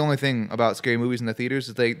 That's really the only thing about scary movies in the theaters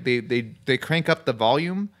is they crank up the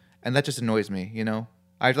volume, and that just annoys me. You know.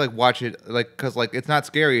 I have to like watch it like because like it's not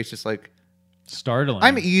scary. It's just like startling.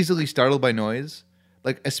 I'm easily startled by noise,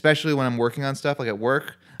 like especially when I'm working on stuff like at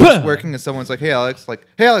work. I'm working and someone's like, "Hey Alex," I'm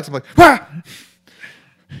like, "Ah!"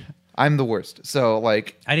 I'm the worst. So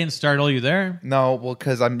like, I didn't startle you there. No, well,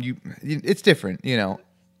 because it's different. You know,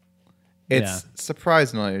 it's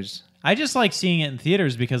surprise noise. I just like seeing it in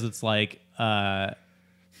theaters because it's like,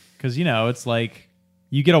 because it's like.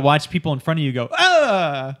 You get to watch people in front of you go,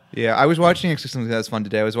 ah! Yeah, I was watching something that was fun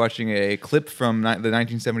today. I was watching a clip from the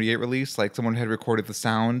 1978 release. Like, someone had recorded the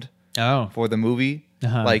sound for the movie.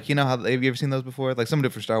 Uh-huh. Like, you know how, have you ever seen those before? Like, someone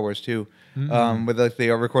did for Star Wars, too. Mm-hmm. Where like, they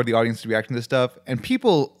record the audience reacting to stuff. And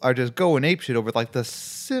people are just going apeshit over, like, the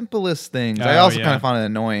simplest things. I also kind of found it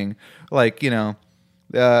annoying. Like, you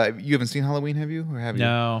haven't seen Halloween, have you? Or have you?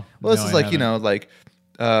 No. Well, this is like,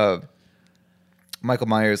 Michael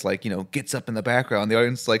Myers, like, gets up in the background. The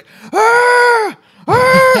audience is like, ah!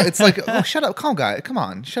 Ah! It's like, oh, shut up. Come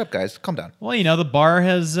on. Shut up, guys. Calm down. Well, the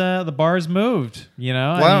bar's moved,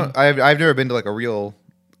 Well, I've never been to like a real,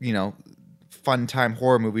 fun time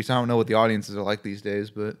horror movie, so I don't know what the audiences are like these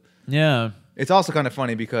days, but yeah. It's also kind of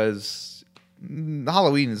funny because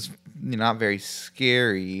Halloween is not very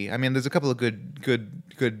scary. I mean, there's a couple of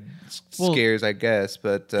good scares, I guess.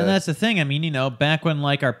 But and that's the thing. I mean, back when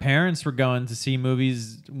like our parents were going to see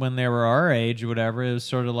movies when they were our age or whatever, it was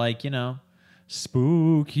sort of like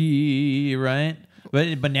spooky, right?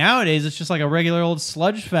 But nowadays it's just like a regular old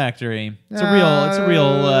sludge factory. It's a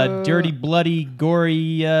real dirty, bloody,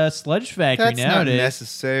 gory sludge factory that's nowadays. Not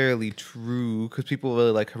necessarily true because people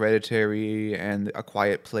really like Hereditary and A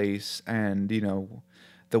Quiet Place and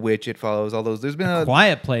The Witch. It follows all those. There's been a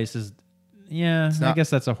Quiet Place is. Yeah, I guess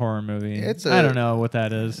that's a horror movie. I don't know what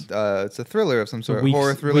that is. It's a thriller of some sort. Weak,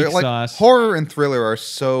 horror thriller. Weak sauce. Horror and thriller are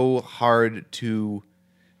so hard to,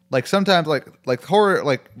 sometimes like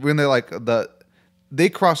horror when they're they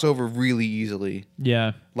cross over really easily.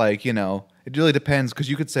 Yeah. It really depends because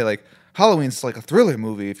you could say Halloween's like a thriller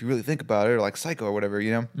movie if you really think about it, or like Psycho or whatever.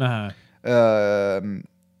 Uh-huh.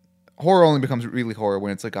 Horror only becomes really horror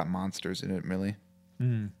when it's got monsters in it, really.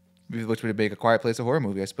 Which would make A Quiet Place a horror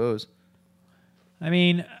movie, I suppose. I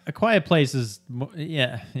mean, A Quiet Place is,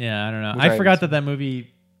 yeah. I don't know. Which I forgot that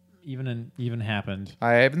movie even happened.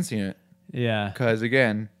 I haven't seen it. Yeah, because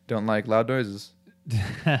again, don't like loud noises.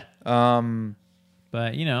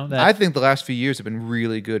 But that I think the last few years have been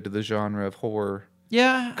really good to the genre of horror.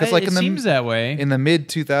 Yeah, because it seems that way. In the mid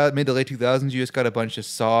to late 2000s, you just got a bunch of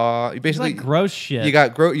Saw. Basically, gross shit. You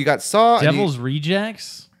got Saw, Devil's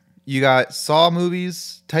Rejects. You got Saw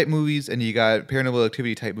type movies, and you got Paranormal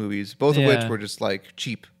Activity type movies. Both of which were just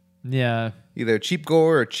cheap. Yeah, either cheap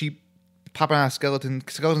gore or cheap popping out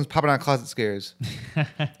skeletons popping out closet scares.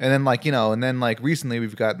 And then recently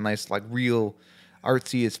we've got nice real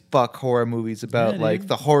artsy as fuck horror movies about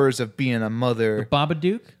the horrors of being a mother. The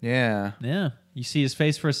Babadook. Yeah. You see his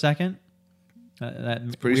face for a second. That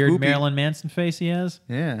weird spoopy. Marilyn Manson face he has.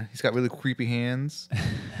 Yeah, he's got really creepy hands.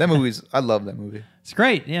 I love that movie. It's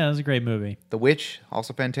great. Yeah, it was a great movie. The Witch,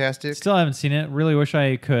 also fantastic. Still haven't seen it. Really wish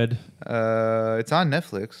I could. It's on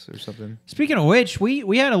Netflix or something. Speaking of which,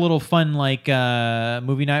 we had a little fun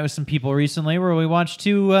movie night with some people recently where we watched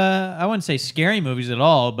two. I wouldn't say scary movies at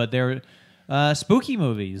all, but they're spooky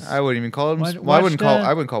movies. I wouldn't even call them. I wouldn't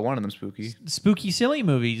call one of them spooky. Spooky, silly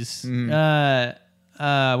movies. Mm.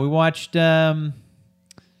 We watched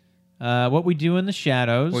What We Do in the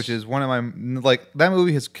Shadows, which is one of my that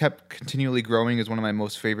movie has kept continually growing as one of my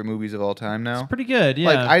most favorite movies of all time now. It's pretty good. Yeah,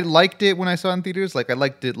 I liked it when I saw it in theaters. I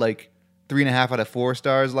liked it 3.5 out of 4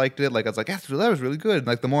 stars. Liked it. I was like, that was really good.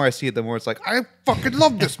 And, the more I see it, the more it's I fucking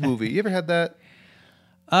love this movie. You ever had that?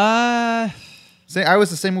 I was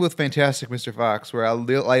the same with Fantastic Mr. Fox, where I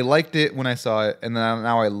liked it when I saw it, and then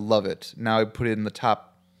now I love it. Now I put it in the top.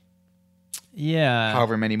 Yeah.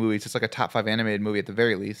 However many movies. It's a top 5 animated movie at the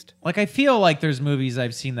very least. I feel like there's movies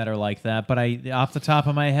I've seen that are like that, but off the top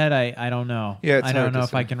of my head, I don't know. Yeah, I don't know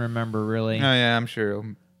if I can remember really. Oh yeah, I'm sure.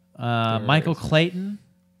 Michael Clayton,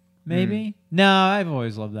 maybe? No, I've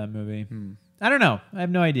always loved that movie. I don't know. I have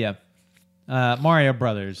no idea. Mario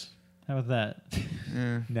Brothers. How about that?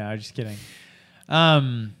 No, just kidding.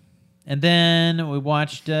 And then we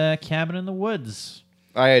watched Cabin in the Woods.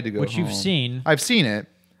 I had to go which home. You've seen. I've seen it.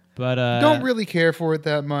 But don't really care for it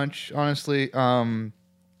that much, honestly. And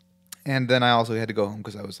then I also had to go home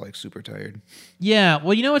because I was super tired. Yeah.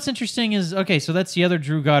 Well, what's interesting is so that's the other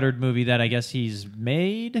Drew Goddard movie that I guess he's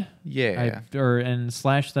made. Yeah.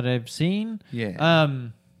 That I've seen. Yeah.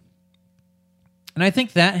 And I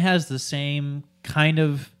think that has the same kind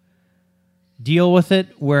of deal with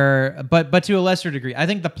it, but to a lesser degree. I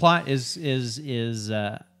think the plot is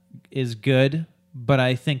good, but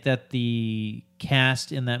I think that the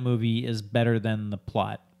cast in that movie is better than the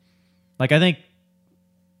plot. I think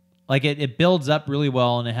it builds up really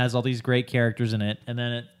well and it has all these great characters in it, and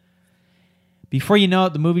then before you know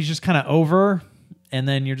it, the movie's just kind of over, and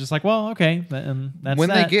then you're just like, well, okay, and that's when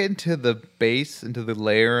that. They get into the base, into the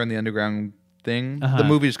lair and the underground thing, the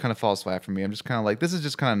movie just kind of falls flat for me. I'm just kind of this is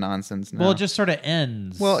just kind of nonsense now. Well, it just sort of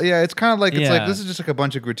ends. Well, yeah, it's kind of this is just a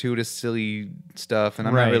bunch of gratuitous, silly stuff, and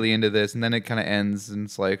I'm not really into this. And then it kind of ends, and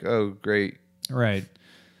it's oh, great. Right.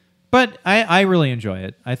 But I really enjoy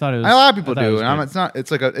it. I thought it was. A lot of people do, and it's not.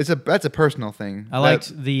 It's that's a personal thing. I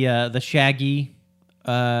liked the Shaggy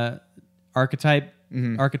archetypal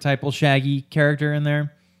Shaggy character in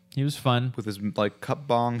there. He was fun with his cup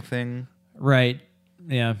bong thing. Right.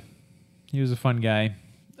 Yeah. He was a fun guy.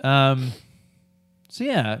 So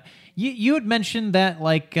yeah, you had mentioned that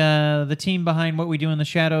the team behind What We Do in the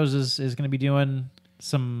Shadows is going to be doing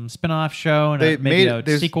some spin-off show and maybe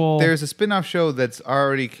a sequel. There's a spin-off show that's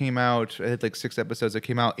already came out. I had 6 episodes that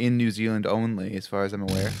came out in New Zealand only, as far as I'm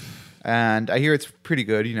aware. And I hear it's pretty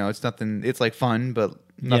good. It's nothing. It's fun, but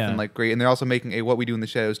nothing great. And they're also making a What We Do in the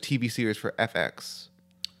Shadows TV series for FX.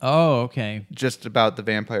 Oh, okay. just about the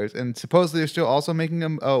vampires. And supposedly they're still also making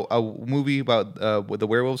a movie about the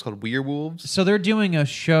werewolves called Werewolves. So they're doing a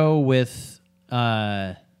show with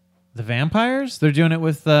the vampires? They're doing it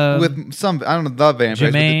with some, I don't know, the vampires.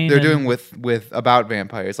 Jermaine But they're doing and- with about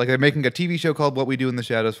vampires. Like they're making a TV show called What We Do in the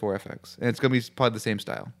Shadows for FX. And it's going to be probably the same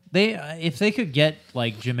style. they if they could get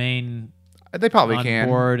like Jermaine They probably on can.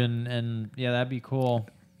 board and yeah, that'd be cool.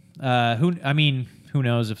 Who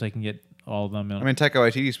knows if they can get all of them. I mean, Taika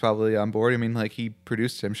Waititi's probably on board. I mean, like he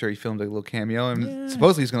produced it. I'm sure he filmed a little cameo, and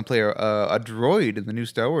supposedly he's going to play a droid in the new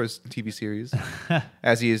Star Wars TV series,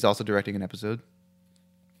 as he is also directing an episode.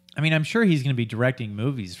 I mean, I'm sure he's going to be directing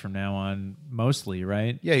movies from now on, mostly,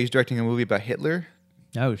 right? Yeah, he's directing a movie about Hitler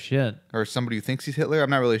Oh shit! or somebody who thinks he's Hitler. I'm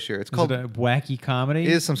not really sure. It's Is called. it a wacky comedy? It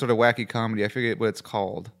is some sort of wacky comedy. I forget what it's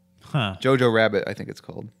called. Huh? Jojo Rabbit, I think it's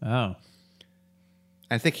called. Oh,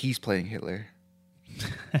 I think he's playing Hitler.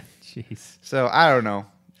 jeez. So I don't know.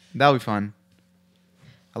 That'll be fun.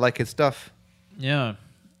 I like his stuff. Yeah.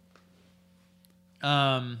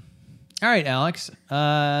 All right, Alex.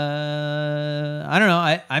 I don't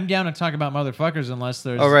know. I'm down to talk about motherfuckers unless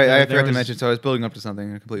there's. Oh right, I there forgot to was- mention. So I was building up to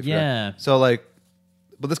something. I completely forgot. Yeah. So like,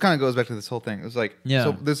 but this kind of goes back to this whole thing. It was like, Yeah.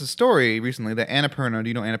 So there's a story recently that Annapurna. Do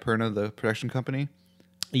you know Annapurna, the production company?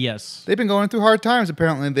 Yes. They've been going through hard times.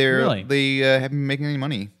 Apparently, Really? they haven't been making any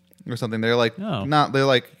money or something. They're like Oh. not. They're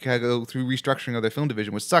like gotta go through restructuring of their film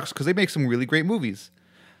division, which sucks because they make some really great movies.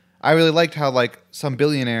 I really liked how like some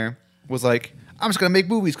billionaire was like, I'm just gonna make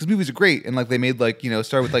movies because movies are great, and like they made like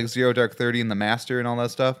start with like Zero Dark 30 and The Master and all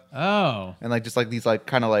that stuff, Oh. and like just like these like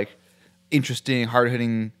kind of like interesting, hard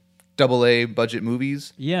hitting AA budget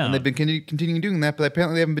movies. Yeah. And they've been continuing doing that, but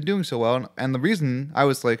apparently they haven't been doing so well. And the reason I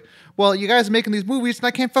was like, well, you guys are making these movies and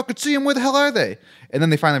I can't fucking see them. Where the hell are they? And then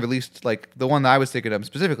they finally released, like, the one that I was thinking of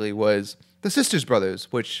specifically was The Sisters Brothers,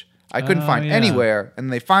 which I couldn't Oh, find yeah. anywhere.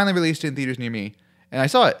 And they finally released it in theaters near me. And I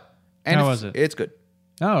saw it. And How it's, was it? It's good.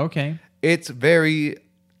 Oh, okay. It's very...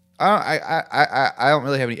 I don't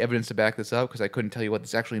really have any evidence to back this up because I couldn't tell you what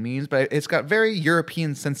this actually means, but it's got very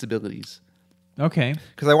European sensibilities. Okay.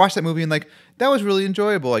 Because I watched that movie and like that was really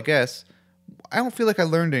enjoyable, I guess. I don't feel like I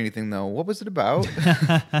learned anything though. What was it about?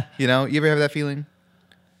 You ever have that feeling?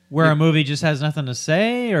 Where a movie just has nothing to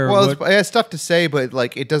say, or Well, what? it has stuff to say, but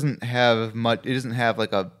like it doesn't have much. It doesn't have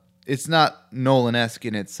like a. It's not Nolan-esque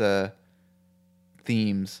in its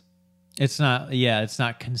themes. It's not. Yeah, it's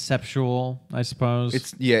not conceptual. I suppose.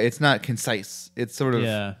 It's not concise. It's sort of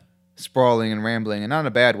yeah. sprawling and rambling, and not in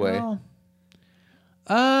a bad way. Well,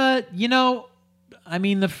 I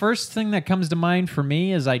mean, the first thing that comes to mind for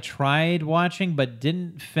me is I tried watching but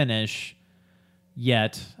didn't finish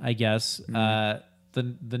yet. I guess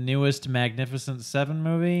the newest Magnificent Seven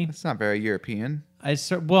movie. It's not very European. I'm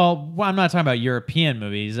not talking about European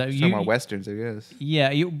movies. It's talking about westerns, I guess.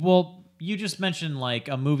 Yeah. You just mentioned like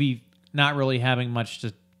a movie not really having much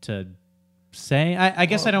to say. I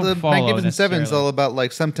guess I don't The follow. Magnificent Seven's necessarily. all about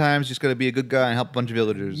like sometimes you just got to be a good guy and help a bunch of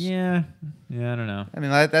villagers. Yeah. Yeah. I don't know. I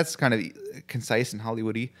mean, that's kind of concise and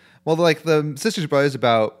Hollywoody. Well, like the Sisters Brothers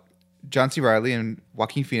about John C. Reilly and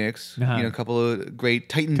Joaquin Phoenix, Uh-huh. a couple of great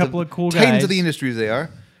titans, Couple of cool titans guys. of the industries they are,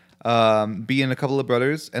 being a couple of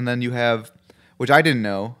brothers, and then you have, which I didn't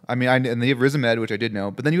know. I mean, and they have Riz Ahmed, which I did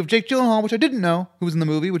know, but then you have Jake Gyllenhaal, which I didn't know, who was in the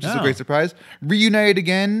movie, which is a Oh. great surprise. Reunited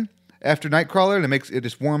again after Nightcrawler, and it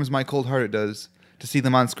just warms my cold heart. It does to see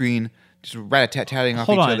them on screen, just rat-a-tat-tatting off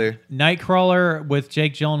Hold each on. other. Nightcrawler with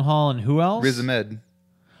Jake Gyllenhaal and who else? Riz Ahmed,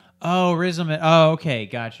 Oh, Riz Ahmed. Oh, okay,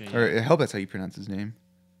 gotcha. or I hope that's how you pronounce his name.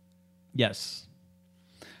 Yes.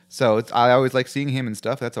 So I always like seeing him and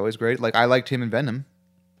stuff. That's always great. Like I liked him in Venom.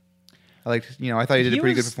 I thought he did a He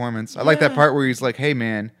pretty good was- performance. I like that yeah. part where he's like, "Hey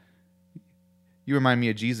man, you remind me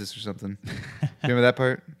of Jesus or something." Remember that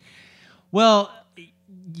part? Well,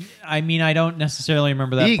 I mean, I don't necessarily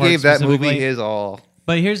remember that. He part gave that movie specifically. his all.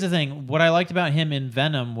 But here's the thing: what I liked about him in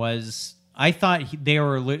Venom was I thought they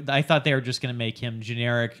were just going to make him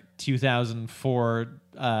generic 2004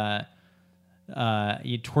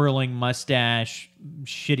 twirling mustache,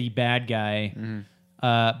 shitty bad guy. Mm-hmm.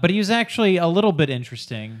 But he was actually a little bit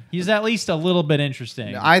interesting. He's at least a little bit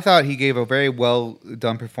interesting. I thought he gave a very well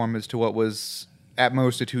done performance to what was at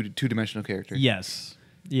most a two-dimensional character. Yes.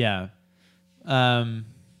 Yeah.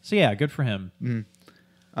 So yeah, good for him.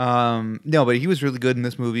 No, but he was really good in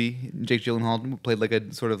this movie. Jake Gyllenhaal played like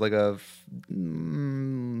a sort of like a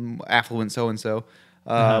affluent so and so,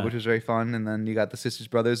 which was very fun. And then you got the Sisters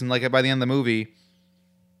Brothers, and like by the end of the movie,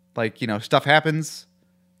 like stuff happens.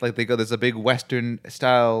 Like there's a big Western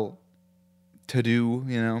style to do,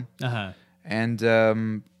 Uh-huh. and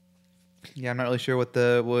I'm not really sure what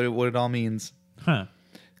it all means. Huh.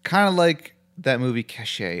 Kind of like that movie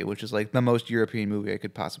Cachet, which is like the most European movie I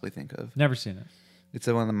could possibly think of. Never seen it. It's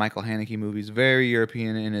one of the Michael Haneke movies, very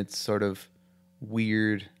European in its sort of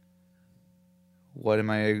weird. What did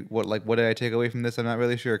I take away from this? I'm not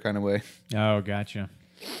really sure kind of way. Oh, gotcha.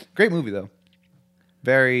 Great movie though.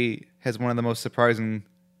 Has one of the most surprising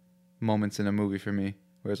moments in a movie for me,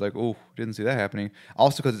 where it's like, oh, didn't see that happening.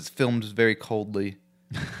 Also because it's filmed very coldly.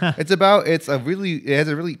 It has a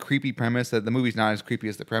really creepy premise that the movie's not as creepy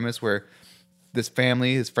as the premise, where this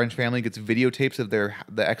French family, gets videotapes of the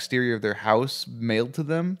exterior of their house mailed to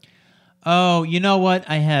them. Oh, you know what?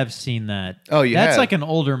 I have seen that. Oh, That's like an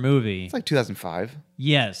older movie. It's like 2005.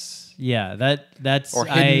 Yes. Yeah, that's Or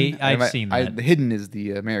Hidden. I've seen that. Hidden is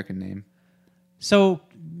the American name. So,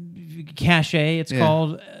 Cachet, it's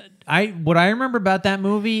called. What I remember about that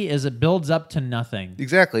movie is it builds up to nothing.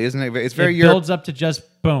 Exactly, isn't it? It's very builds up to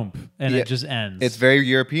just boom, and it just ends. It's very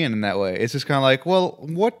European in that way. It's just kind of like, well,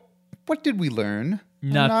 what did we learn?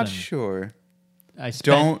 Nothing. I'm not sure.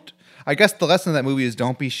 I guess the lesson of that movie is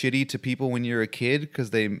don't be shitty to people when you're a kid, because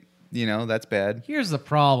that's bad. Here's the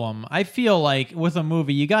problem. I feel like with a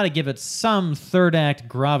movie, you got to give it some third act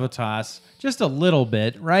gravitas, just a little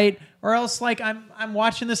bit, right? Or else, like, I'm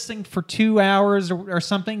watching this thing for 2 hours or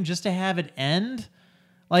something just to have it end.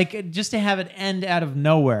 Like, just to have it end out of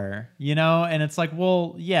nowhere, And it's like,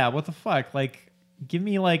 well, yeah, what the fuck? Like, give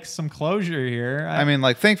me, like, some closure here. I mean,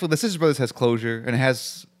 like, thankfully, The Sisters Brothers has closure, and it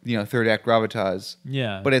has, third act gravitas.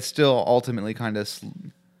 Yeah. But it's still ultimately kind of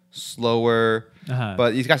slower. Uh-huh.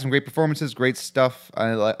 But he's got some great performances, great stuff.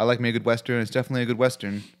 I like me a good Western. It's definitely a good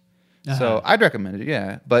Western. Uh-huh. So I'd recommend it,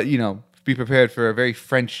 yeah. But, be prepared for a very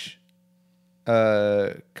French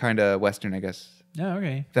kind of Western, I guess. Oh,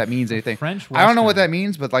 okay. If that means anything. French Western. I don't know what that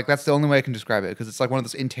means, but like that's the only way I can describe it, because it's like one of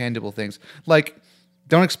those intangible things. Like,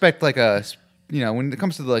 don't expect like when it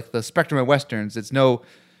comes to the spectrum of Westerns, it's no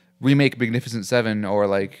remake Magnificent Seven or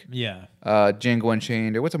like Django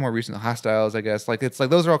Unchained, or what's a more recent Hostiles, I guess. Like, it's like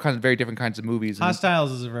those are all kinds of very different kinds of movies.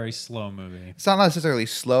 Hostiles is a very slow movie. It's not necessarily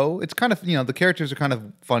slow. It's kind of, the characters are kind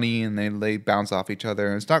of funny and they bounce off each other.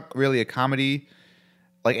 And it's not really a comedy.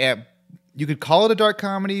 Like, you could call it a dark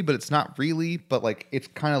comedy, but it's not really. But like, it's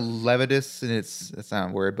kind of levitous, and that's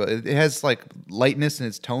not a word, but it has like lightness in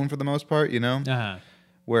its tone for the most part, Uh-huh.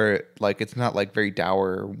 where like it's not like very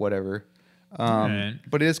dour or whatever. Right.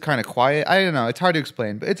 But it is kind of quiet. I don't know. It's hard to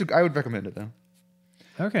explain, but I would recommend it though.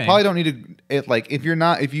 Okay. Probably don't need to.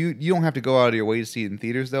 If you don't have to go out of your way to see it in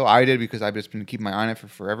theaters though. I did, because I've just been keeping my eye on it for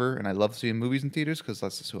forever, and I love seeing movies in theaters because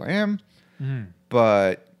that's just who I am. Mm-hmm.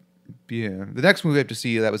 But yeah, the next movie I have to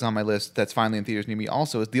see that was on my list that's finally in theaters near me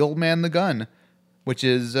also is The Old Man and the Gun, which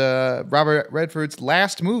is Robert Redford's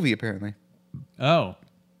last movie apparently. Oh.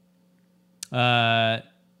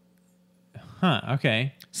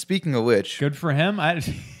 Okay. Speaking of which, good for him. How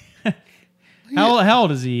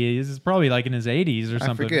old is he? He's probably like in his 80s or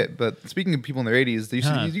something. I forget, but speaking of people in their 80s,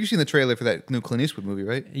 you've seen the trailer for that new Clint Eastwood movie,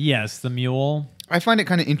 right? Yes, The Mule. I find it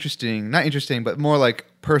kind of interesting. Not interesting, but more like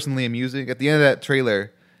personally amusing. At the end of that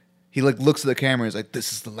trailer, he like looks at the camera and is like,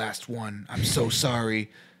 "This is the last one. I'm so sorry.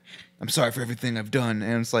 I'm sorry for everything I've done."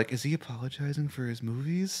 And it's like, is he apologizing for his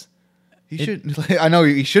movies? He shouldn't. I know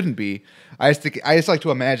he shouldn't be. I just like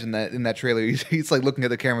to imagine that in that trailer, he's like looking at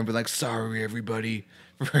the camera and being like, "Sorry, everybody,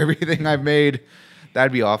 for everything I've made."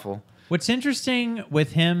 That'd be awful. What's interesting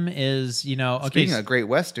with him is, Speaking of great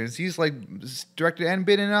westerns, he's like directed and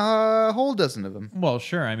been in a whole dozen of them. Well,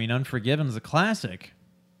 sure. I mean, Unforgiven's a classic.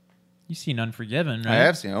 You've seen Unforgiven, right? I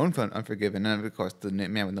have seen Unforgiven, and of course the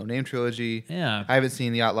Man with No Name trilogy. Yeah. I haven't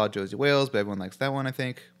seen The Outlaw Josie Wales, but everyone likes that one, I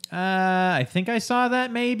think. I think I saw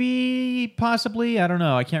that, maybe, possibly. I don't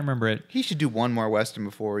know. I can't remember it. He should do one more western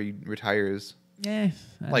before he retires. I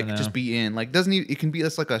don't know. Just be in. Like, doesn't he? It can be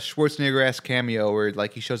just like a Schwarzenegger-esque cameo where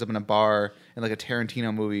like he shows up in a bar in like a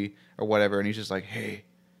Tarantino movie or whatever, and he's just like, "Hey,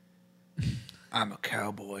 I'm a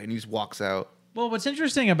cowboy," and he just walks out. Well, what's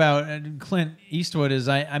interesting about Clint Eastwood is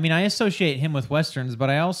I associate him with westerns, but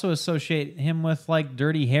I also associate him with like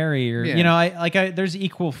Dirty Harry, or there's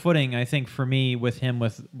equal footing, I think, for me with him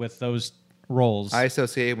with those roles. I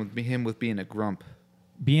associate him with being a grump.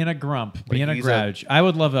 Being a grump, being a grouch. I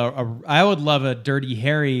would love a Dirty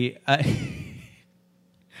Harry.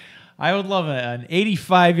 I would love an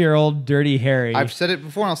 85-year-old Dirty Harry. I've said it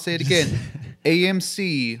before and I'll say it again.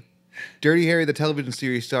 AMC, Dirty Harry, the television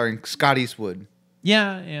series starring Scott Eastwood.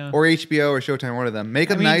 Yeah. Or HBO or Showtime, one of them.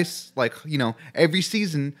 Make him nice, every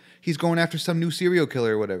season he's going after some new serial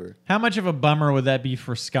killer or whatever. How much of a bummer would that be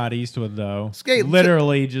for Scott Eastwood, though?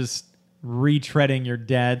 Literally just retreading your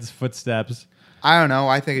dad's footsteps. I don't know.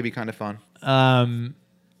 I think it'd be kind of fun.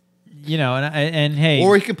 and hey,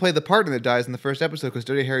 Or he can play the partner that dies in the first episode because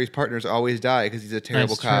Dirty Harry's partners always die because he's a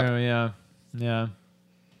terrible that's cop. true. Yeah, yeah.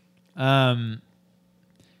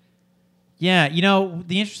 Yeah,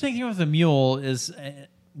 the interesting thing with the mule is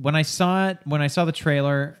when I saw the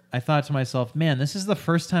trailer, I thought to myself, man, this is the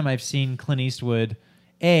first time I've seen Clint Eastwood,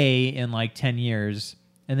 A, in like 10 years,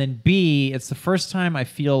 and then B, it's the first time I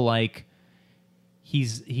feel like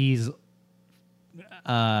he's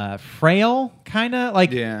frail, kind of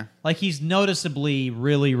like he's noticeably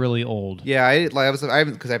really, really old. Yeah, I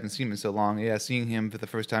haven't because I haven't seen him in so long. Yeah, seeing him for the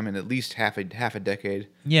first time in at least half a decade.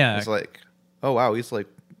 Yeah, it's like, oh wow, he's like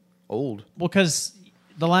old. Well, because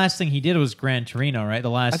the last thing he did was Gran Torino, right?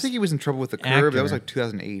 I think he was in Trouble with the Curve. That was like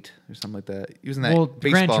 2008 or something like that. He was in that. Well,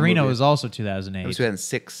 baseball Gran Torino movie. was also 2008. That was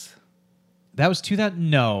 2006. That was 2000.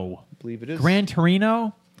 No, I believe it is. Gran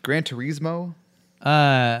Torino. Gran Turismo.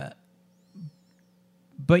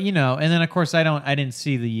 But and then of course I didn't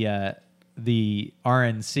see the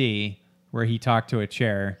RNC where he talked to a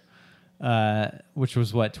chair, which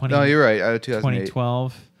was what 20. No, you're right.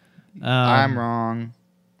 2012. I'm wrong.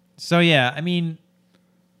 So yeah, I mean,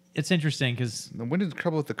 it's interesting because When did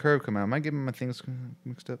Trouble with the Curve come out? Am I getting my things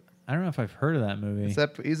mixed up? I don't know if I've heard of that movie.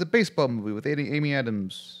 He's a baseball movie with Amy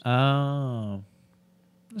Adams. Oh,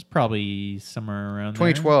 it was probably somewhere around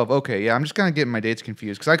 2012. there. Okay, yeah, I'm just kind of getting my dates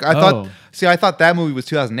confused because I thought that movie was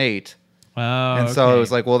 2008. Oh, and so it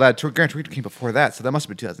was like, well, that Gran Torino came before that, so that must have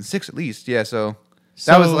been 2006 at least. Yeah, so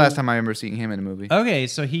that was the last time I remember seeing him in a movie. Okay,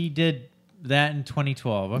 so he did that in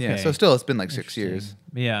 2012. Okay. Yeah, so still it's been like 6 years.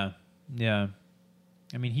 Yeah, yeah.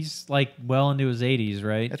 I mean, he's like well into his 80s,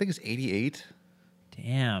 right? I think it's 88.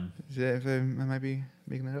 Damn. If I might be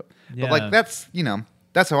making that up. Yeah. But like that's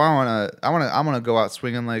how I wanna go out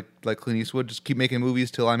swinging like Clint Eastwood. Just keep making movies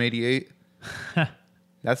till I'm 88.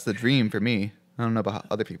 That's the dream for me. I don't know about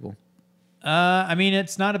other people. I mean,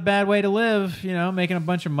 it's not a bad way to live. Making a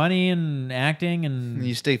bunch of money and acting and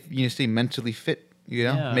You stay mentally fit.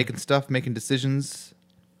 Yeah. Making stuff, making decisions.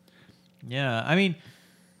 Yeah, I mean,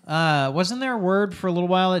 wasn't there a word for a little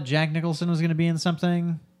while that Jack Nicholson was going to be in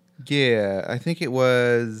something? Yeah, I think it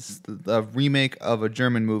was a remake of a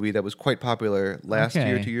German movie that was quite popular last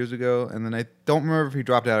year, 2 years ago, and then I don't remember if he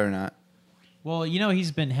dropped out or not. Well,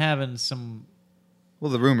 he's been having some...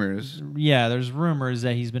 Well, the rumors. Yeah, there's rumors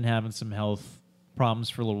that he's been having some health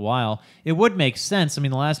problems for a little while. It would make sense. I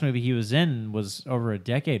mean, the last movie he was in was over a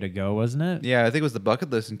decade ago, wasn't it? Yeah, I think it was The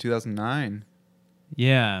Bucket List in 2009.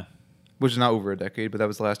 Yeah. Which is not over a decade, but that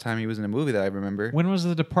was the last time he was in a movie that I remember. When was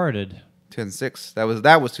The Departed? 2006. That was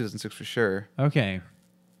 2006 for sure. Okay.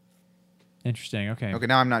 Interesting. Okay. Okay,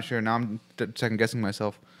 now I'm not sure. Now I'm second guessing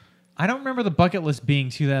myself. I don't remember The Bucket List being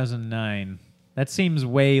 2009. That seems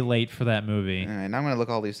way late for that movie. All right, now I'm gonna look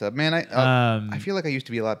all these up. Man, I feel like I used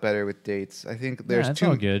to be a lot better with dates. I think there's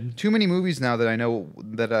too many movies now that I know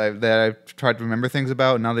that I've tried to remember things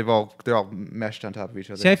about. And now they're all meshed on top of each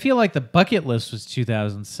other. See, I feel like The Bucket List was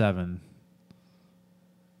 2007.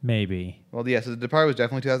 Maybe. Well, yeah. So The Departed was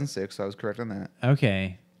definitely 2006. So I was correct on that.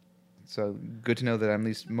 Okay. So good to know that I'm at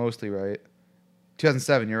least mostly right.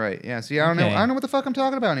 2007. You're right. Yeah. See, I don't know. Okay. I don't know what the fuck I'm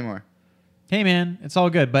talking about anymore. Hey, man, it's all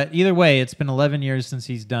good. But either way, it's been 11 years since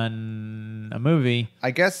he's done a movie.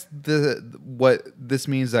 I guess what this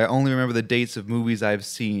means, I only remember the dates of movies I've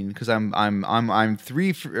seen because I'm 1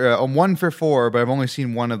 for 4, but I've only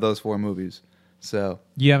seen one of those 4 movies. So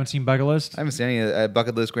You haven't seen Bucket List? I haven't seen any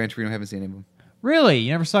Bucket List, Gran Torino. I haven't seen any of them. Really?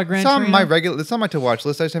 You never saw Gran Torino? It's on my to watch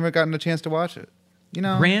list. I just haven't gotten a chance to watch it.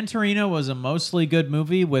 Gran Torino was a mostly good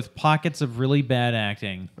movie with pockets of really bad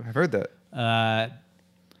acting. I've heard that.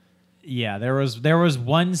 Yeah, there was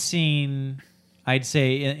one scene I'd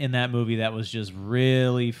say in that movie that was just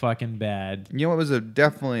really fucking bad. You know what was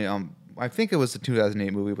definitely I think it was the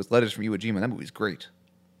 2008 movie. It was Letters from Iwo Jima. That movie's great.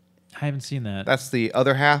 I haven't seen that. That's the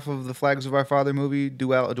other half of the Flags of Our Father movie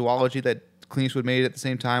duology that Clint Eastwood made at the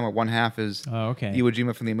same time, where one half is Iwo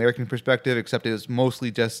Jima from the American perspective, except it was mostly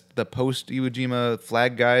just the post Iwo Jima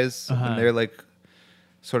flag guys and their like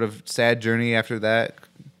sort of sad journey after that,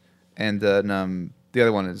 and then the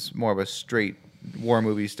other one is more of a straight war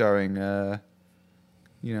movie starring Ken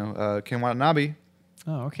Watanabe.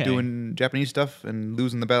 Oh, okay. Doing Japanese stuff and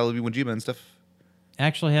losing the Battle of Iwo Jima and stuff.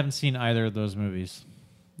 Actually, haven't seen either of those movies.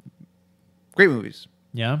 Great movies.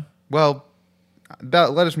 Yeah? Well,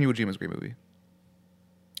 Letters from Iwo Jima is a great movie.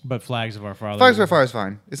 But Flags of Our Father... Flags of Our Father is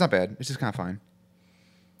fine. It's not bad. It's just kind of fine.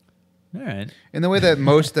 All right. In the way that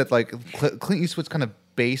most that like Clint Eastwood's kind of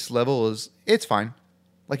base level is, it's fine.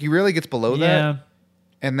 Like he rarely gets below that.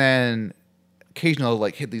 And then occasionally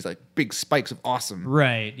like hit these like big spikes of awesome.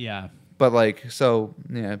 Right, yeah. But like, so,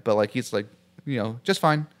 yeah, but like he's like, just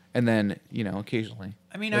fine. and then occasionally.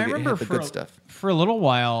 I mean, they'll I remember the good stuff. For a little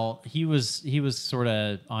while he was sort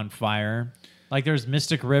of on fire. Like there's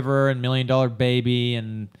Mystic River and $1 Million Baby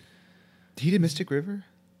and He did Mystic River.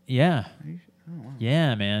 Yeah. Oh, wow.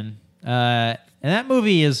 Yeah, man. And that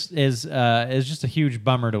movie is just a huge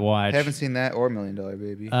bummer to watch. I haven't seen that or $1 Million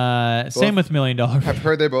Baby. Same with $1 Million Baby. I've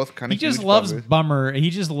heard they're both kind of. He just loves bummer. He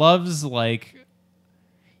just loves like,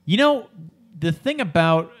 the thing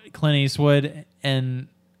about Clint Eastwood, and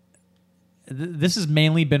this has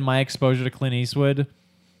mainly been my exposure to Clint Eastwood,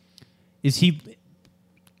 is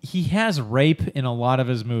he has rape in a lot of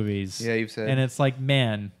his movies. Yeah, you've said. And it's like,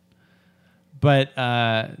 man. But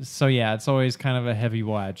so yeah, it's always kind of a heavy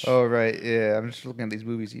watch. Oh right, yeah. I'm just looking at these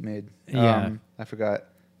movies he made. Yeah, I forgot.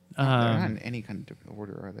 They're not in any kind of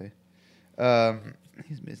order, are they?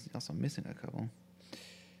 He's also missing a couple.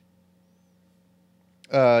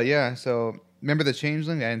 Yeah. So remember The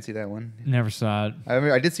Changeling? I didn't see that one. Never saw it.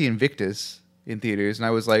 I did see Invictus in theaters, and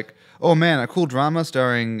I was like, oh man, a cool drama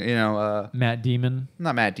starring Matt Damon.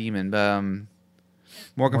 Not Matt Damon, but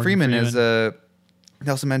Morgan Freeman as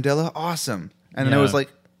Nelson Mandela. Awesome. And then it was like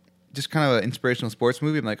just kind of an inspirational sports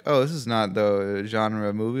movie. I'm like, oh, this is not the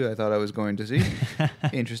genre movie I thought I was going to see.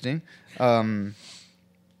 Interesting. You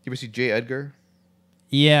ever see J. Edgar?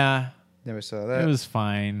 Yeah. Never saw that. It was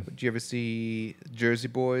fine. Did you ever see Jersey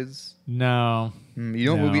Boys? No. You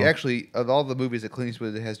know what movie actually, of all the movies that Clint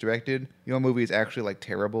Eastwood has directed, you know what movie is actually like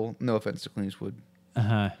terrible? No offense to Clint Eastwood.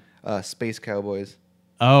 Space Cowboys.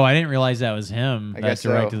 Oh, I didn't realize that was him I that guess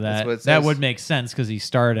directed so. that. That would make sense because he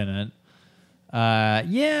starred in it.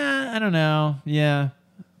 Yeah, I don't know. Yeah.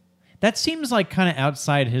 That seems like kind of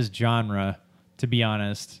outside his genre, to be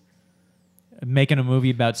honest. Making a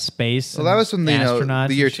movie about space. Well, that was from the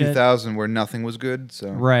year and shit. 2000 where nothing was good.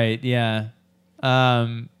 So right, yeah.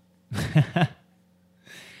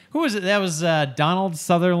 Who was it? That was Donald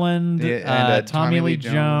Sutherland, and Tommy Lee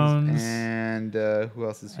Jones, and who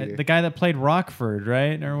else is here? The guy that played Rockford,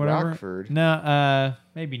 right, or whatever. Rockford? No,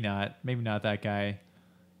 maybe not. Maybe not that guy.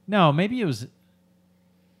 No, maybe it was.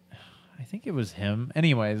 I think it was him.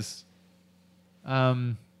 Anyways,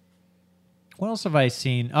 what else have I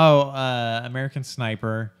seen? Oh, American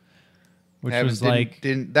Sniper. Which was like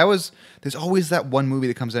there's always that one movie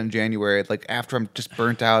that comes out in January, like after I'm just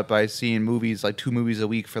burnt out by seeing movies, like 2 movies a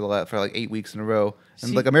week for like 8 weeks in a row.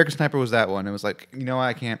 And like American Sniper was that one. It was like,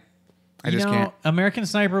 I can't. I just can't. American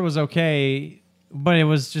Sniper was okay, but it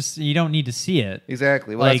was just you don't need to see it.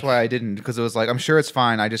 Exactly. Well, that's why I didn't, because it was like I'm sure it's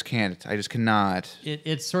fine. I just can't. I just cannot.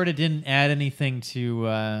 It sort of didn't add anything to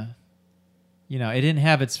it didn't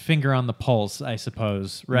have its finger on the pulse, I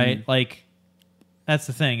suppose, right? Like that's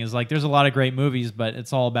the thing is like there's a lot of great movies, but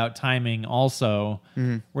it's all about timing also,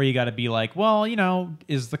 where you got to be like, well,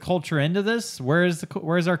 is the culture into this? Where's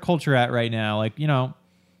our culture at right now? Like, and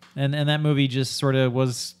that movie just sort of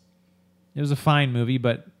was, it was a fine movie,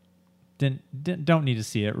 but don't need to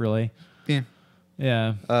see it really. Yeah.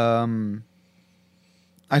 Yeah.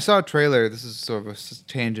 I saw a trailer. This is sort of a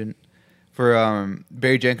tangent for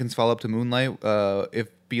Barry Jenkins' follow-up to Moonlight. If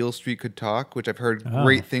Beale Street Could Talk, which I've heard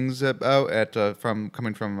great things about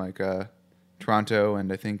coming from like Toronto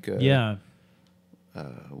and I think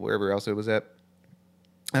wherever else it was at.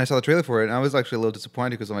 And I saw the trailer for it, and I was actually a little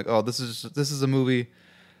disappointed because I'm like, oh, this is a movie.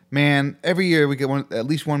 Man, every year we get at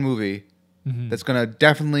least one movie that's gonna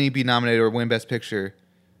definitely be nominated or win Best Picture.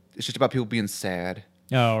 It's just about people being sad.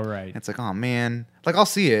 Oh right. And it's like, oh man, like I'll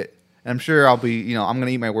see it, and I'm sure I'll be, I'm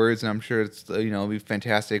gonna eat my words, and I'm sure it's, it'll be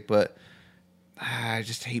fantastic, but. I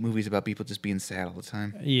just hate movies about people just being sad all the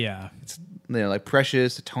time. Yeah. It's like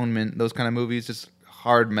Precious, Atonement, those kind of movies, just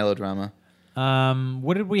hard melodrama.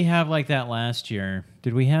 What did we have like that last year?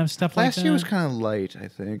 Did we have stuff like that? Last year was kind of light, I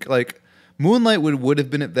think. Like Moonlight would have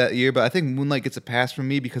been it that year, but I think Moonlight gets a pass from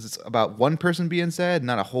me because it's about one person being sad,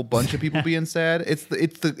 not a whole bunch of people being sad. It's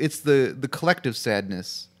the collective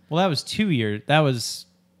sadness. Well, that was 2 years. That was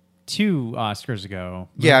 2 Oscars ago.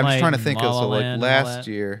 Yeah, Moonlight I'm just trying to think of last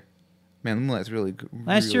year. Man, Moonlight's really good.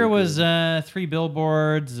 Last year was 3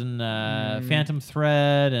 Billboards and Phantom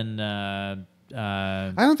Thread and...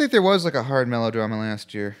 I don't think there was like a hard melodrama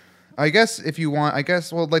last year. I guess if you want...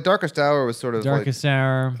 like Darkest Hour was sort of Darkest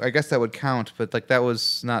Hour. I guess that would count, but like that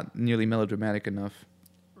was not nearly melodramatic enough.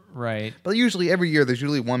 Right. But usually every year there's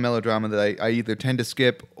usually one melodrama that I either tend to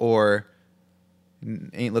skip or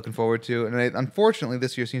ain't looking forward to, and unfortunately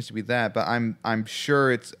this year seems to be that. But I'm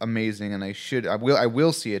sure it's amazing, and I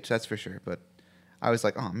will see it, that's for sure. But I was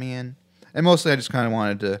like, oh man, and mostly I just kind of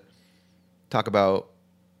wanted to talk about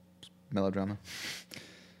melodrama,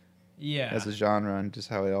 as a genre, and just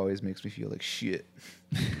how it always makes me feel like shit.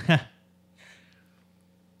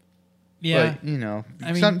 Yeah. But, you know,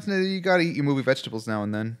 I mean- you got to eat your movie vegetables now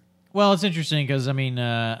and then. Well, it's interesting because I mean,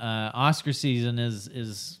 Oscar season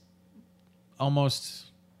is almost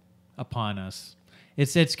upon us.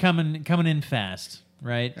 It's coming in fast,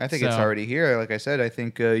 right? I think it's already here. Like I said, I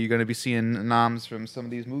think you're going to be seeing noms from some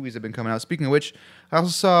of these movies that have been coming out. Speaking of which, I also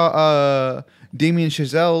saw Damien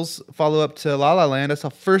Chazelle's follow-up to La La Land. I saw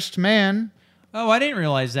First Man. Oh, I didn't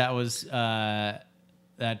realize that was that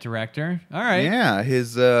director. All right. Yeah,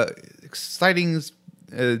 his exciting,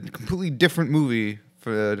 completely different movie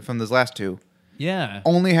from those last two. Yeah.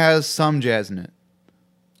 Only has some jazz in it.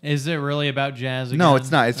 Is it really about jazz again? No, it's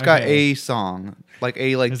not. It's got Okay. a song. Like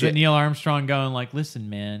a like. Is it Neil Armstrong going like, listen,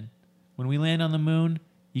 man, when we land on the moon,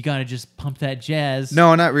 you got to just pump that jazz?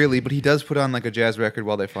 No, not really. But he does put on like a jazz record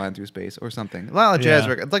while they're flying through space or something. A lot of jazz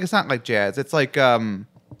record. Like it's not like jazz. It's like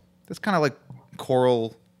it's kind of like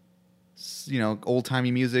choral, you know, old timey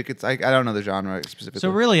music. It's I don't know the genre specifically. So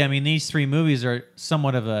really, I mean, these three movies are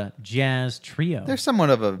somewhat of a jazz trio. They're somewhat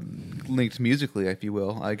of a linked musically, if you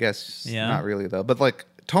will. I guess. Yeah. Not really though. But like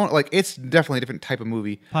like it's definitely a different type of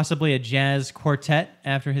movie. Possibly a jazz quartet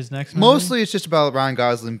after his next movie? Mostly it's just about Ryan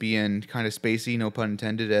Gosling being kind of spacey, no pun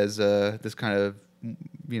intended, as this kind of,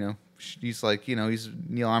 you know, he's like, you know, he's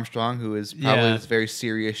Neil Armstrong, who is probably this very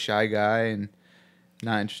serious, shy guy and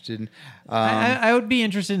not interested. I would be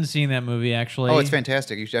interested in seeing that movie, actually. Oh, it's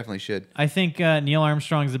fantastic. You definitely should. I think Neil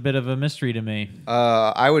Armstrong's a bit of a mystery to me.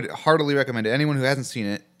 I would heartily recommend it. Anyone who hasn't seen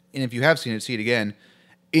it, and if you have seen it, see it again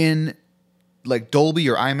in like Dolby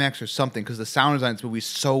or IMAX or something, because the sound design in this movie is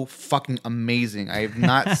so fucking amazing. I have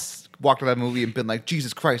not walked out of that movie and been like,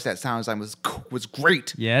 Jesus Christ, that sound design was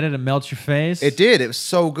great. Yeah, did it melt your face? It did. It was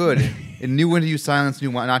so good. It knew when to use silence,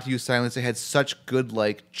 knew not to use silence. It had such good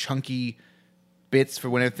like chunky bits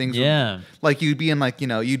for whenever things were, like you'd be in like, you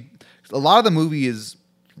know, a lot of the movie is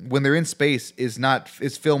when they're in space is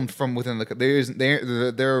filmed from within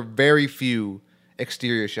there are very few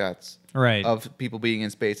exterior shots of people being in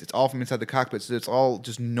space. It's all from inside the cockpit, so it's all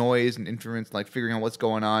just noise and inference, like figuring out what's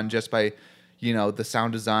going on just by, you know, the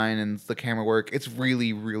sound design and the camera work. It's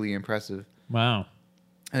really, really impressive. Wow.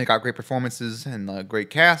 And it got great performances and a great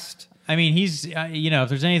cast. I mean, he's, you know, if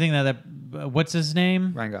there's anything that what's his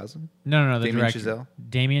name? Ryan Gosling. No, the Damien director. Chazelle.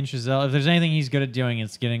 Damien Chazelle. If there's anything he's good at doing,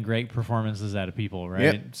 it's getting great performances out of people, right?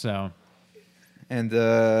 Yep. So. And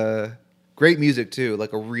great music, too.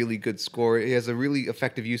 Like a really good score. It has a really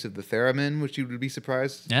effective use of the theremin, which you would be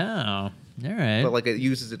surprised. Oh, all right. But like it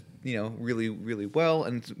uses it, you know, really, really well.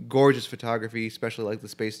 And it's gorgeous photography, especially like the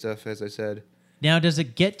space stuff, as I said. Now, does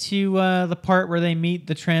it get to the part where they meet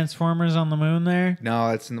the Transformers on the moon there? No,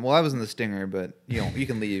 I was in the Stinger, but you know, you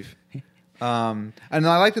can leave. And I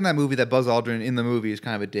liked in that movie that Buzz Aldrin in the movie is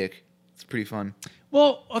kind of a dick. It's pretty fun.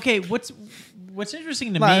 Well, okay, what's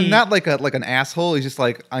interesting to me? Not like an asshole. He's just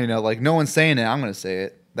like, you know, like no one's saying it, I'm gonna say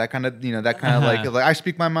it. That kind of, you know, that kind of like I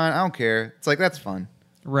speak my mind. I don't care. It's like that's fun.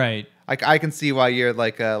 Right. I can see why you're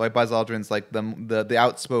like Buzz Aldrin's like the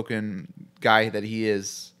outspoken guy that he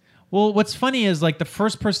is. Well, what's funny is like the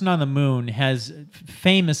first person on the moon has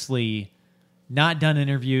famously not done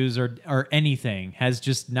interviews or anything, has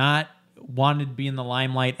just not wanted to be in the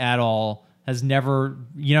limelight at all, has never,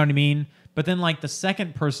 you know what I mean? But then like the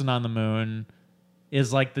second person on the moon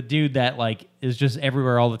is like the dude that like is just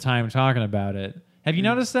everywhere all the time talking about it. Have you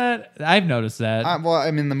noticed that? I've noticed that. Well,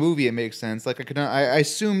 I mean, the movie, it makes sense. Like I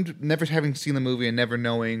assumed, never having seen the movie and never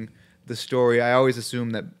knowing the story, I always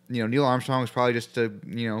assumed that, you know, Neil Armstrong was probably just a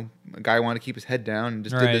guy who wanted to keep his head down and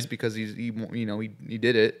just did this because he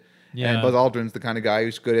did it. Yeah. And Buzz Aldrin's the kind of guy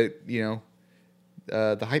who's good at, you know,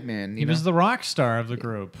 the hype man. He was the rock star of the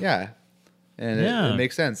group. Yeah. And it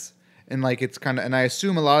makes sense. And like it's kind of, and I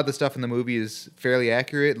assume a lot of the stuff in the movie is fairly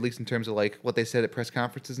accurate, at least in terms of like what they said at press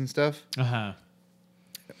conferences and stuff.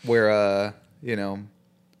 Where you know,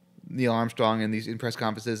 Neil Armstrong in press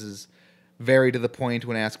conferences is very to the point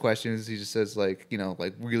when asked questions. He just says like, you know,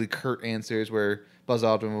 like really curt answers, where Buzz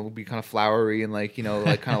Aldrin will be kind of flowery and like, you know,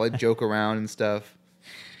 like kind of like joke around and stuff.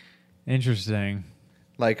 Interesting.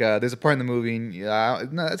 Like there's a part in the movie, and,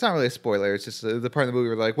 no, it's not really a spoiler. It's just the part in the movie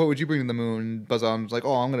where like, what would you bring to the moon? And Buzz Aldrin's like,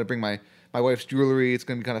 oh, I'm gonna bring my wife's jewelry. It's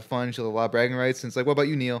gonna be kind of fun. She'll have a lot of bragging rights. And it's like, what about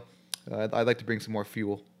you, Neil? I'd like to bring some more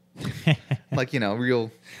fuel. Like, you know,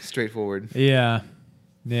 real straightforward. Yeah.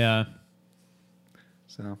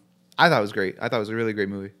 So I thought it was great. I thought it was a really great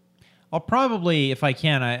movie. I'll probably, if I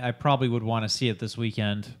can, I probably would want to see it this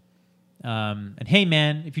weekend. And hey,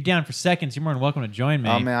 man, if you're down for seconds, you're more than welcome to join me.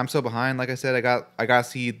 Oh man, I'm so behind. Like I said, I got to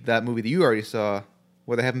see that movie that you already saw.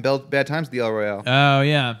 where they're having bad times at the El Royale. Oh,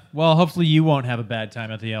 yeah. Well, hopefully you won't have a bad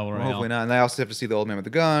time at the El Royale. Well, hopefully not. And I also have to see The Old Man with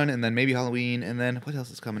the Gun, and then maybe Halloween, and then what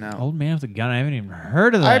else is coming out? Old Man with the Gun. I haven't even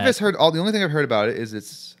heard of that. I've just heard the only thing I've heard about it is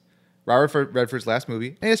it's Robert Redford's last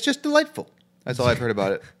movie, and it's just delightful. That's all I've heard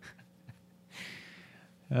about it.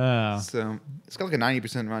 Oh. So it's got like a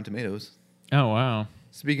 90% Rotten Tomatoes. Oh, wow.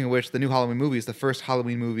 Speaking of which, the new Halloween movie is the first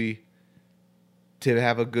Halloween movie to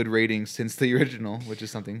have a good rating since the original, which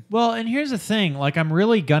is something. Well, and here's the thing. Like, I'm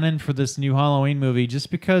really gunning for this new Halloween movie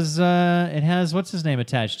just because it has, what's his name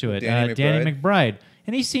attached to it? Danny McBride.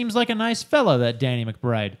 And he seems like a nice fellow, that Danny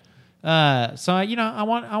McBride. So, I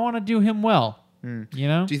want to do him well. You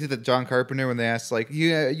know? Do you think that John Carpenter, when they asked, like,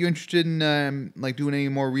 you interested in like doing any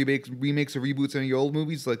more remakes or reboots on your old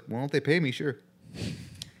movies? Like, well, if they pay me, sure.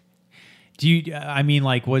 Do you? I mean,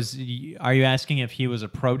 like, are you asking if he was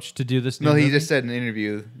approached to do this? No, movie? he just said in an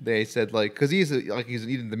interview. They said like, because he's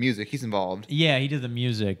the music, he's involved. Yeah, he did the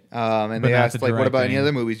music. And they asked like, what about any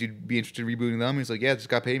other movies you'd be interested in rebooting them? He's like, yeah, just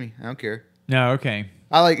gotta pay me. I don't care. No, okay.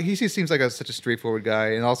 He just seems like such a straightforward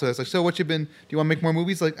guy, and also it's like, so what you been? Do you want to make more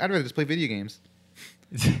movies? Like, I'd rather just play video games.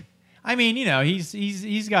 I mean,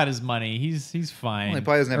 he's got his money. He's fine. Well, he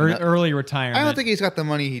probably doesn't have early retirement. I don't think he's got the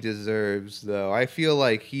money he deserves, though. I feel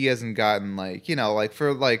like he hasn't gotten like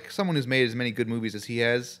for like someone who's made as many good movies as he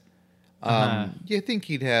has. You think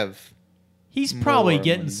he'd have? He's probably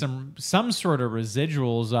getting some sort of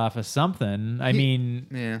residuals off of something. I mean,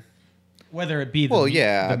 yeah. Whether it be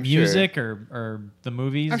the music or the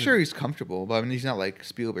movies. I'm sure he's comfortable, but I mean, he's not like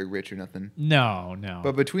Spielberg rich or nothing. No.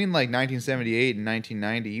 But between like 1978 and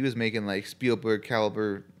 1990, he was making like Spielberg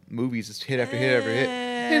caliber movies, just hit after hit after hit,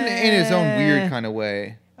 in his own weird kind of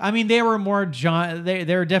way. I mean, they were more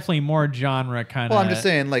they're definitely more genre kind of. Well, I'm just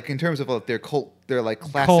saying, like in terms of like, their like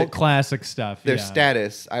classic cult classic stuff. Their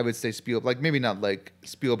status, I would say Spielberg, like maybe not like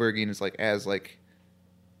Spielbergian is like as like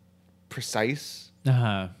precise.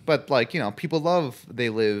 But like, people love They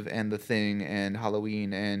Live and The Thing and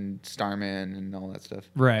Halloween and Starman and all that stuff,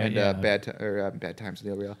 right? And Bad Times at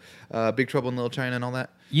the El Royale, Big Trouble in Little China and all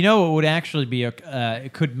that. You know, it would actually be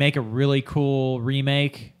it could make a really cool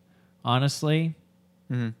remake, honestly.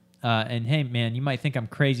 Mm-hmm. And hey, man, you might think I'm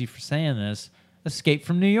crazy for saying this. Escape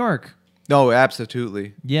from New York. No,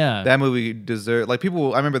 absolutely. Yeah, that movie deserved. Like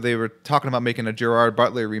people, I remember they were talking about making a Gerard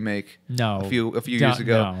Butler remake. A few years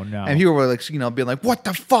ago. No. And people were like, being like, "What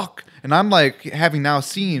the fuck?" And I'm like, having now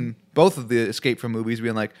seen both of the Escape from movies,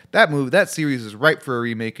 being like, that series is ripe for a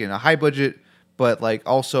remake in a high budget, but like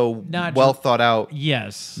also well thought out.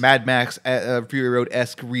 Yes, Mad Max Fury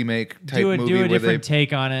Road-esque remake type movie. Do a different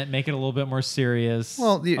take on it. Make it a little bit more serious.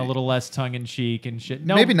 Well, a little less tongue in cheek and shit.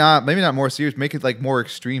 No, maybe not more serious. Make it like more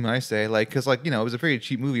extreme. I say because it was a very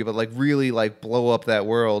cheap movie, but like really like blow up that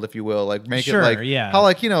world, if you will. Like make it like how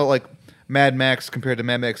like Mad Max compared to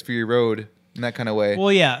Mad Max Fury Road. In that kind of way.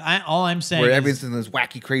 Well, yeah. All I'm saying where everything is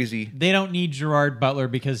wacky, crazy. They don't need Gerard Butler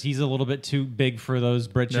because he's a little bit too big for those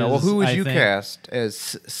britches. No, well, who would you cast as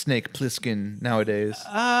Snake Plissken nowadays?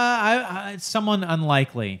 Someone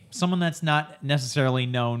unlikely. Someone that's not necessarily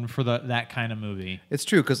known for that kind of movie. It's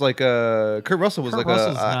true because like Kurt Russell was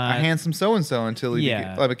a handsome so and so until he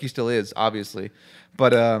he still is obviously,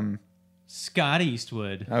 but Scott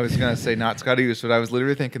Eastwood. I was gonna say not Scott Eastwood. I was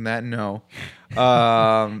literally thinking that. No,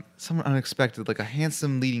 someone unexpected, like a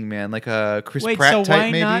handsome leading man, like a Chris Pratt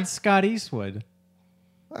type. Maybe. Why not Scott Eastwood?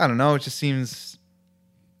 I don't know. It just seems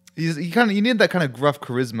you need that kind of gruff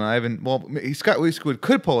charisma. I haven't. Well, Scott Eastwood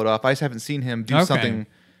could pull it off. I just haven't seen him do something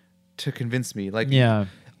to convince me. Like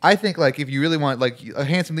I think like if you really want like a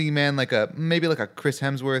handsome leading man, like maybe like a Chris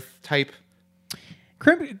Hemsworth type.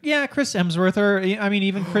 Yeah, Chris Hemsworth, or I mean,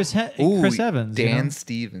 even Chris Evans, Dan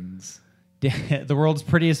Stevens, the world's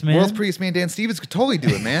prettiest man. World's prettiest man, Dan Stevens could totally do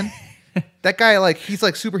it, man. That guy, like, he's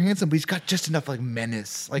like super handsome, but he's got just enough like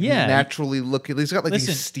menace, like naturally looking. He's got like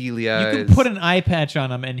these steely eyes. You can put an eye patch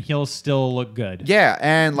on him, and he'll still look good. Yeah,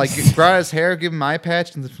 and like grow his hair, give him eye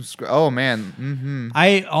patch, and oh man.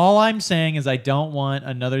 All I'm saying is I don't want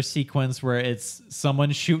another sequence where it's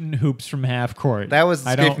someone shooting hoops from half court. That was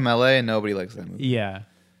Escape from LA, and nobody likes that movie. Yeah,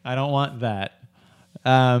 I don't want that.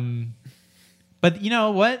 But you know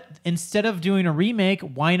what? Instead of doing a remake,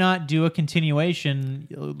 why not do a continuation?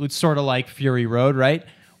 It's sort of like Fury Road, right?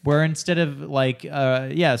 Where instead of like,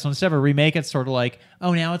 so instead of a remake, it's sort of like,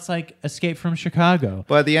 oh, now it's like Escape from Chicago.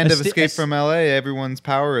 But at the end of Escape from LA, everyone's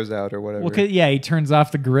power is out or whatever. Well, he turns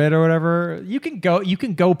off the grid or whatever. You can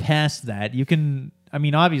go past that. You can. I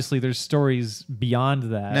mean, obviously, there's stories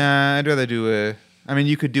beyond that. Nah, I'd rather do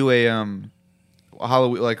you could do a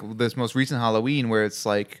Halloween, like this most recent Halloween, where it's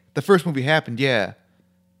like the first movie happened,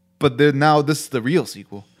 but now this is the real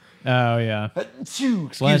sequel. Oh yeah.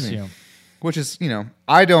 Excuse Bless me. you. Which is,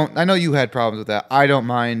 I know you had problems with that. I don't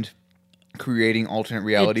mind creating alternate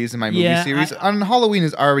realities in my movie series. Halloween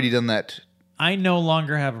has already done that I no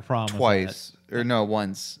longer have a problem twice. Or no,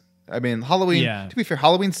 once. I mean, Halloween, Yeah. to be fair,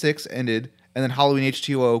 Halloween 6 ended, and then Halloween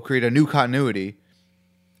H2O created a new continuity,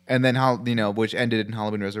 and then, which ended in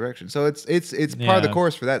Halloween Resurrection. So it's part of the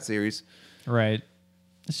course for that series. with that. Right.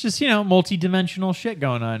 It's just, multi-dimensional shit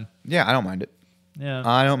going on. Yeah, I don't mind it. Yeah.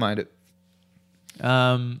 I don't mind it.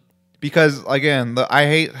 Because, again, I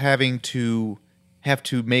hate having to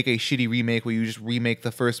make a shitty remake where you just remake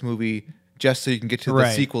the first movie just so you can get to the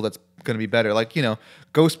sequel that's going to be better. Like,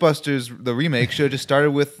 Ghostbusters, the remake, should have just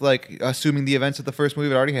started with, assuming the events of the first movie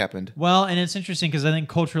had already happened. Well, and it's interesting because I think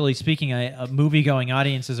culturally speaking, movie-going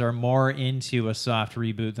audiences are more into a soft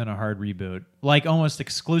reboot than a hard reboot. Like, almost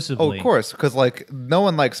exclusively. Oh, of course. Because, no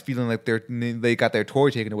one likes feeling like they got their toy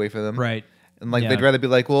taken away from them. Right. And, they'd rather be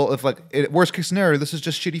like, well, if, worst case scenario, this is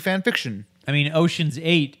just shitty fan fiction. I mean, Ocean's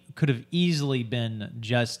 8 could have easily been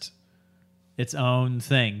just its own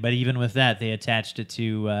thing, but even with that, they attached it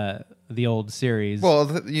to the old series. Well,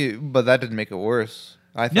 but that didn't make it worse.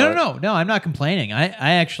 I thought. No. I'm not complaining. I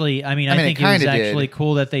think it was actually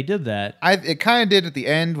cool that they did that. It kind of did at the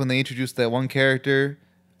end when they introduced that one character.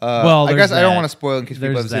 Well, I guess that. I don't want to spoil in case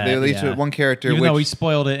people There's haven't seen. They introduced one character, even though we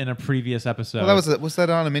spoiled it in a previous episode. Well, was that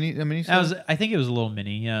on a mini? I think it was a little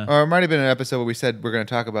mini. Yeah. Or it might have been an episode where we said we're going to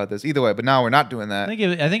talk about this. Either way, but now we're not doing that. I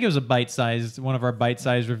think it was a bite-sized one of our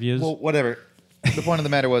bite-sized reviews. Well, whatever. The point of the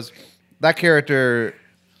matter was that character,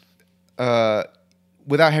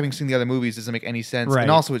 without having seen the other movies, doesn't make any sense, and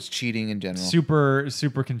also it's cheating in general.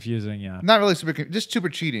 Super confusing. Yeah. Not really just super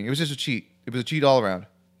cheating. It was just a cheat. It was a cheat all around.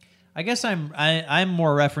 I guess I'm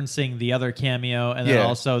more referencing the other cameo and then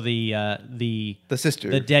also the sister,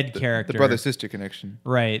 the dead character, the brother sister connection.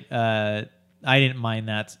 Right. I didn't mind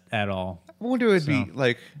that at all. I wonder what it'd be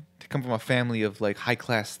like to come from a family of high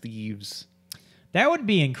class thieves. That would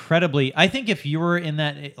be incredibly... I think if you were in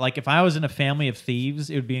that... if I was in a family of thieves,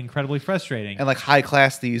 it would be incredibly frustrating. And,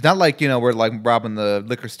 high-class thieves. Not we're, robbing the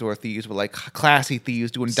liquor store thieves, but, classy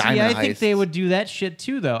thieves doing diamond heists. I think they would do that shit,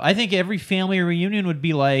 too, though. I think every family reunion would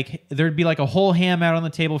be there'd be, a whole ham out on the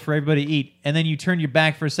table for everybody to eat, and then you turn your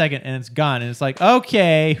back for a second, and it's gone. And it's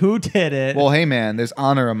okay, who did it? Well, hey, man, there's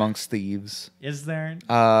honor amongst thieves. Is there?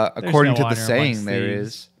 According to the saying, there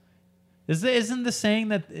is. Isn't the saying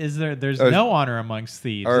that there's no honor amongst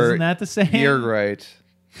thieves? Isn't that the saying? You're right.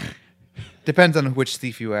 Depends on which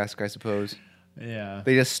thief you ask, I suppose. Yeah.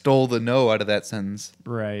 They just stole the no out of that sentence.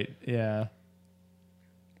 Right, yeah.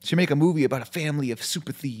 Should make a movie about a family of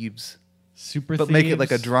super thieves. But make it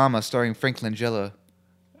like a drama starring Frank Langella.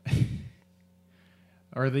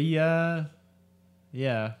 Or the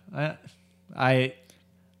yeah. I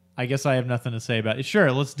guess I have nothing to say about it.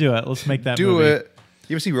 Sure, let's do it. Let's make that movie. Do it.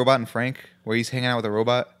 You ever see Robot and Frank, where he's hanging out with a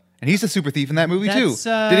robot? And he's a super thief in that movie, too.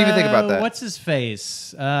 Didn't even think about that. What's his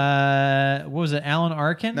face? What was it, Alan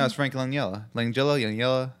Arkin? No, it's Frank Langella.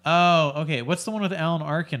 Langella. Oh, okay. What's the one with Alan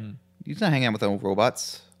Arkin? He's not hanging out with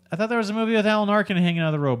robots. I thought there was a movie with Alan Arkin hanging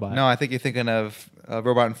out with a robot. No, I think you're thinking of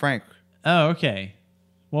Robot and Frank. Oh, okay.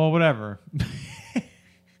 Well, whatever.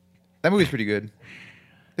 That movie's pretty good.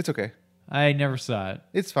 It's okay. I never saw it.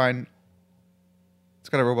 It's fine. It's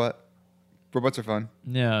got a robot. Robots are fun.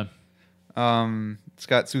 Yeah. It's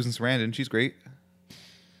got Susan Sarandon. She's great.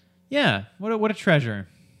 Yeah. What a treasure.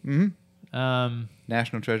 Mm-hmm.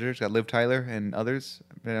 National Treasure. It's got Liv Tyler and others.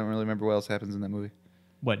 I don't really remember what else happens in that movie.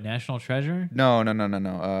 What, National Treasure? No.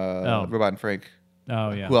 Robot and Frank.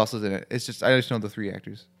 Oh, yeah. Who else is in it? I just know the three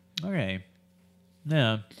actors. Okay.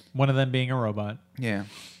 Yeah. One of them being a robot. Yeah.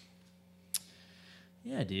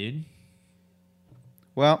 Yeah, dude.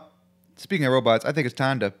 Well, speaking of robots, I think it's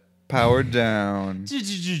time to power down.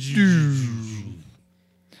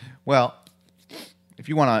 Well, if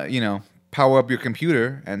you want to, power up your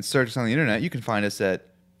computer and search us on the internet, you can find us at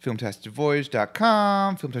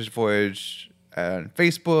filmtasticvoyage.com, filmtasticvoyage on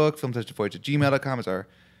Facebook, filmtasticvoyage@gmail.com is our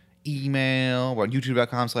email. We're on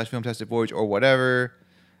youtube.com/filmtasticvoyage or whatever.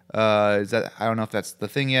 I don't know if that's the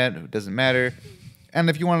thing yet. It doesn't matter. And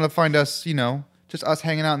if you wanted to find us, just us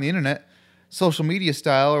hanging out on the internet, social media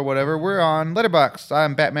style or whatever, we're on Letterboxd.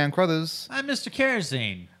 I'm Batman Crothers. I'm Mr.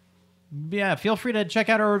 Kerosene. Yeah, feel free to check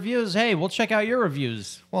out our reviews. Hey, we'll check out your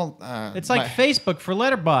reviews. Well, it's like Facebook for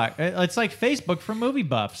Letterboxd. It's like Facebook for movie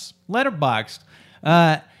buffs. Letterboxd.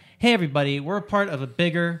 Hey, everybody, we're a part of a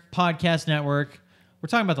bigger podcast network. We're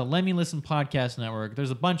talking about the Let Me Listen podcast network.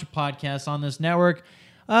 There's a bunch of podcasts on this network,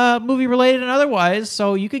 movie related and otherwise,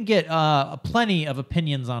 so you can get plenty of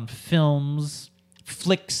opinions on films,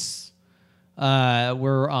 flicks,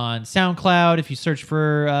 We're on SoundCloud. If you search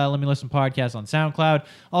for Let Me Listen Podcast on SoundCloud.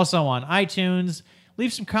 Also on iTunes.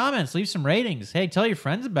 Leave some comments. Leave some ratings. Hey, tell your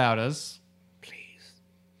friends about us. Please.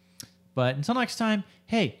 But until next time,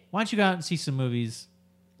 hey, why don't you go out and see some movies?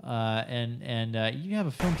 And you have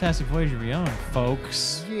a Filmtastic Voyage of your own,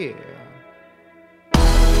 folks. Yeah.